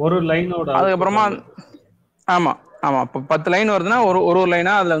 ஒரு லைனோட அதுக்கப்புறமா ஆமாம் ஆமாம், இப்போ 10 லைன் வருதுன்னா ஒரு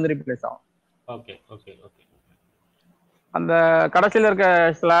லைனாக அதில் வந்து ரீப்ளேஸ் ஆகும். Okay okay okay. அந்த கடைசியில் இருக்க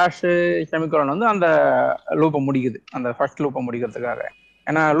ஸ்லாஷ் செமிகோலன் வந்து அந்த லூப்பை முடிக்குது, அந்த ஃபர்ஸ்ட் லூப்பை முடிக்கிறதுக்காக.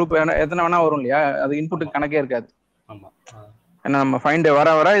 ஏன்னா லூப் எத்தனை வேணா வரும் இல்லையா, அது இன்புட்டுக்கு கணக்கே இருக்காது. ஏன்னா நம்ம ஃபைண்ட் வர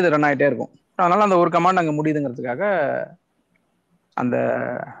வர இது ரன் ஆகிட்டே இருக்கும். அதனால அந்த ஒரு கமாண்ட் அங்கே முடியுதுங்கிறதுக்காக அந்த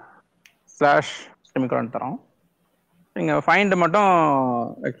ஸ்லாஷ் செமிகோலன் தரோம். நீங்கள் ஃபைண்ட் மட்டும்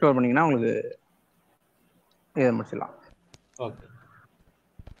எக்ஸ்ப்ளோர் பண்ணீங்கன்னா உங்களுக்கு இதை முடிச்சிடலாம். ஓகே.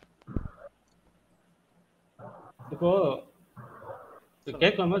 இப்போ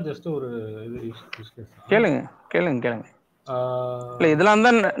கேட்கலாமா? ஜஸ்ட் ஒரு கேளுங்க கேளுங்க கேளுங்க. இல்லை இதெல்லாம்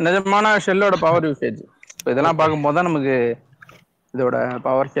தான் நிஜமான ஷெல்லோட பவர் யூசேஜ். இப்போ இதெல்லாம் பார்க்கும்போது தான் நமக்கு இதோட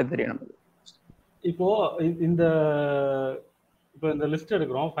பவர்ஸே தெரியும் நமக்கு. இப்போ இந்த லிஸ்ட்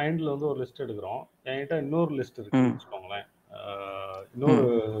எடுக்கிறோம், ஃபைண்டில் வந்து ஒரு லிஸ்ட் எடுக்கிறோம். என்கிட்ட இன்னொரு லிஸ்ட் இருக்குன்னு வச்சுக்கோங்களேன். இன்னொரு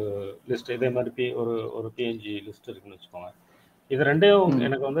லிஸ்ட் இதே மாதிரி ஒரு பிஎன்ஜி லிஸ்ட் இருக்குன்னு வச்சுக்கோங்க. இது ரெண்டையும்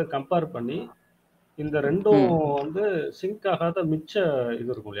எனக்கு வந்து கம்பேர் பண்ணி இந்த ரெண்டும் வந்து சிங்க் ஆகாத மிச்ச இது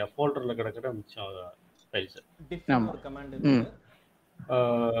இருக்கும் இல்லையா, ஃபோல்டரில் கிடக்கிற மிச்சம் ஃபைல்ஸ்,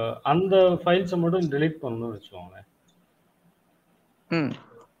 அந்த ஃபைல்ஸை மட்டும் டெலீட் பண்ணணும்னு வச்சுக்கோங்களேன்.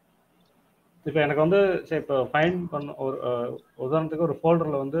 இப்போ எனக்கு வந்து சரி, இப்போ ஃபைண்ட் பண்ண ஒரு உதாரணத்துக்கு ஒரு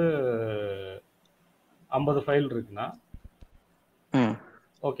ஃபோல்டரில் வந்து 50 ஃபைல் இருக்குன்னா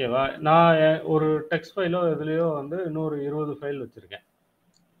ஓகேவா, நான் ஒரு டெக்ஸ்ட் ஃபைலோ இதுலேயோ வந்து இன்னொரு 20 ஃபைல் வச்சுருக்கேன்.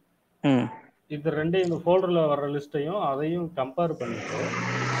 இது ரெண்டையும் இந்த ஃபோல்டரில் வர்ற லிஸ்ட்டையும் அதையும் கம்பேர் பண்ணிட்டு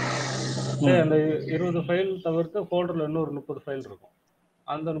சரி அந்த 20 ஃபைல் தவிர்த்து ஃபோல்டரில் இன்னொரு 30 ஃபைல் இருக்கும்.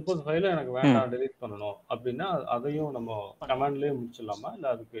 அந்த 30 ஃபைலும் எனக்கு வேண்டாம், டெலீட் பண்ணணும் அப்படின்னா அதையும் நம்ம கமாண்ட்லேயே முடிச்சிடலாமா, இல்லை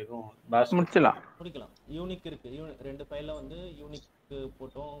அதுக்கு எதுவும் பேஷ் முடிக்கலாம்? யூனிக் இருக்கு, ரெண்டு ஃபைலில் வந்து யூனிக்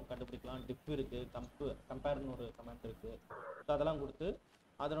போட்டும் கண்டுபிடிக்கலாம். டிஃப் இருக்கு, கம்பேர்னு ஒரு கமெண்ட் இருக்கு. அதெல்லாம் கொடுத்து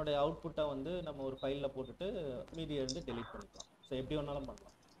அதனுடைய அவுட்புட்டை வந்து நம்ம ஒரு ஃபைலில் போட்டுட்டு மீதியை வந்து டெலீட் பண்ணிக்கலாம். ஸோ எப்படி வேணாலும்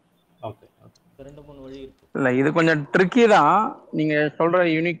பண்ணலாம். ஓகே, 2-3 வழி இருக்கு. இல்லை இது கொஞ்சம் ட்ரிக்கி தான். நீங்கள் சொல்கிற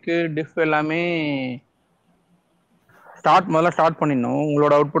யூனிக்கு டிஃப் எல்லாமே முதல்ல ஸ்டார்ட் பண்ணிடணும்.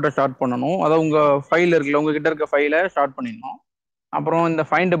 உங்களோட அவுட்புட்டை ஸ்டார்ட் பண்ணணும். அதாவது உங்கள் ஃபைல் இருக்குல்ல, உங்ககிட்ட இருக்க ஃபைலை ஸ்டார்ட் பண்ணிடணும். அப்புறம் இந்த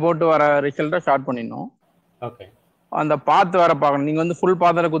ஃபைண்டை போட்டு வர ரிசல்ட்டை ஸ்டார்ட் பண்ணிடணும். ஓகே, அந்த பாத்து வர பார்க்கணும். நீங்கள் வந்து ஃபுல்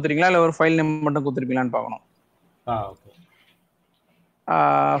பாத்தில் கொடுத்துருக்கீங்களா இல்லை ஒரு ஃபைல் நேம் மட்டும் கொடுத்துருப்பீங்களான்னு பார்க்கணும். ஓகே.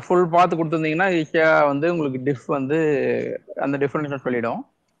 ஃபுல் பாத்து கொடுத்துருந்தீங்கன்னா ஈஸியாக வந்து உங்களுக்கு டிஃப் வந்து அந்த டிஃபரன்ஷியல் சொல்லிடும்.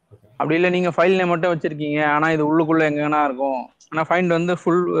 அப்படி இல்லை நீங்கள் ஃபைல் நேம் மட்டும் வச்சுருக்கீங்க ஆனால் இது உள்ளுக்குள்ளே எங்கன்னா இருக்கும், ஆனால் ஃபைண்ட் வந்து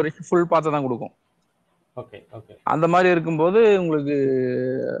ஃபுல் பாத்தை தான் கொடுக்கும். Okay okay. அந்த மாதிரி இருக்கும்போது உங்களுக்கு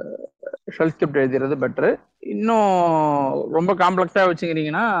ஷெல் ஸ்கிரிப்ட் எழுதுறது பெட்ரு. இன்னும் ரொம்ப காம்ப்ளெக்ஸாக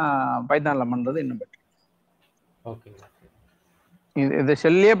வச்சுக்கிறீங்கன்னா பைத்தானில் பண்ணுறது இன்னும் பெட்ரு. ஓகே. இது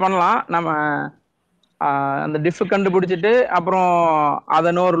ஷெல்லே பண்ணலாம். நம்ம அந்த டிஃப் கண்டுபிடிச்சிட்டு அப்புறம்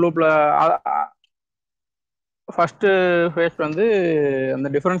அதை இன்னொரு லூப்பில் ஃபர்ஸ்ட் ஃபேஸ் வந்து அந்த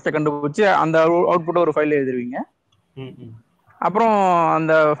டிஃபரன்ஸை கண்டுபிடிச்சி அந்த அவுட்புட்டை ஒரு ஃபைல் எழுதிருவீங்க. அப்புறம்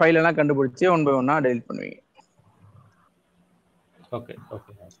அந்த ஃபைலெல்லாம் கண்டுபிடிச்சி 1 by 1 டெலிட் பண்ணுவீங்க. Okay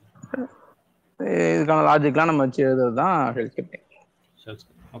okay. இதுக்கான லாஜிக்லாம் நம்ம வச்சு எழுதுறது தான் ஷெல் ஸ்கிரிப்டிங்.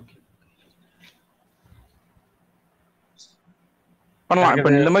 ஓகே, பண்ணலாம்.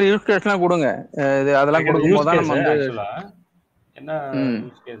 இப்போ இந்த மாதிரி யூஸ் கேஸ்லாம் கொடுங்க. இது அதெல்லாம் கொடுக்கும்போது தான் நம்ம வந்து என்ன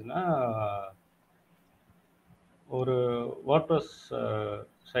யூஸ் கேஸ்னா ஒரு வாட்ப்ரெஸ்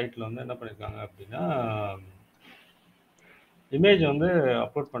சைட்டில் வந்து என்ன பண்ணியிருக்காங்க அப்படின்னா, இமேஜ் வந்து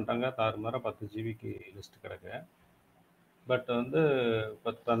அப்லோட் பண்ணிட்டாங்க. தாறுமாறாக 10 ஜிபிக்கு லிஸ்ட் கிடக்கு. பட் வந்து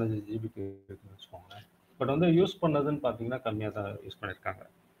 10-15 ஜிபிக்கு இருக்குன்னு வச்சுக்கோங்களேன். பட் வந்து யூஸ் பண்ணதுன்னு பார்த்தீங்கன்னா கம்மியாக தான் யூஸ் பண்ணியிருக்காங்க.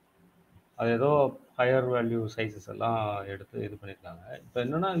 அது ஏதோ ஹையர் வேல்யூ சைஸஸ் எல்லாம் எடுத்து இது பண்ணியிருக்காங்க. இப்போ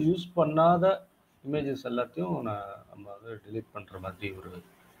என்னென்னா யூஸ் பண்ணாத இமேஜஸ் எல்லாத்தையும் நம்ம வந்து டிலீட் பண்ணுற மாதிரி ஒரு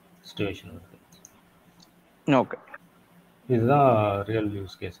சிச்சுவேஷன் வருது. ஓகே, இதுதான் ரியல்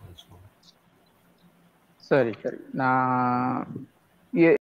யூஸ் கேஸ்ன்னு வச்சுக்கோங்க. சரி சரி. நான்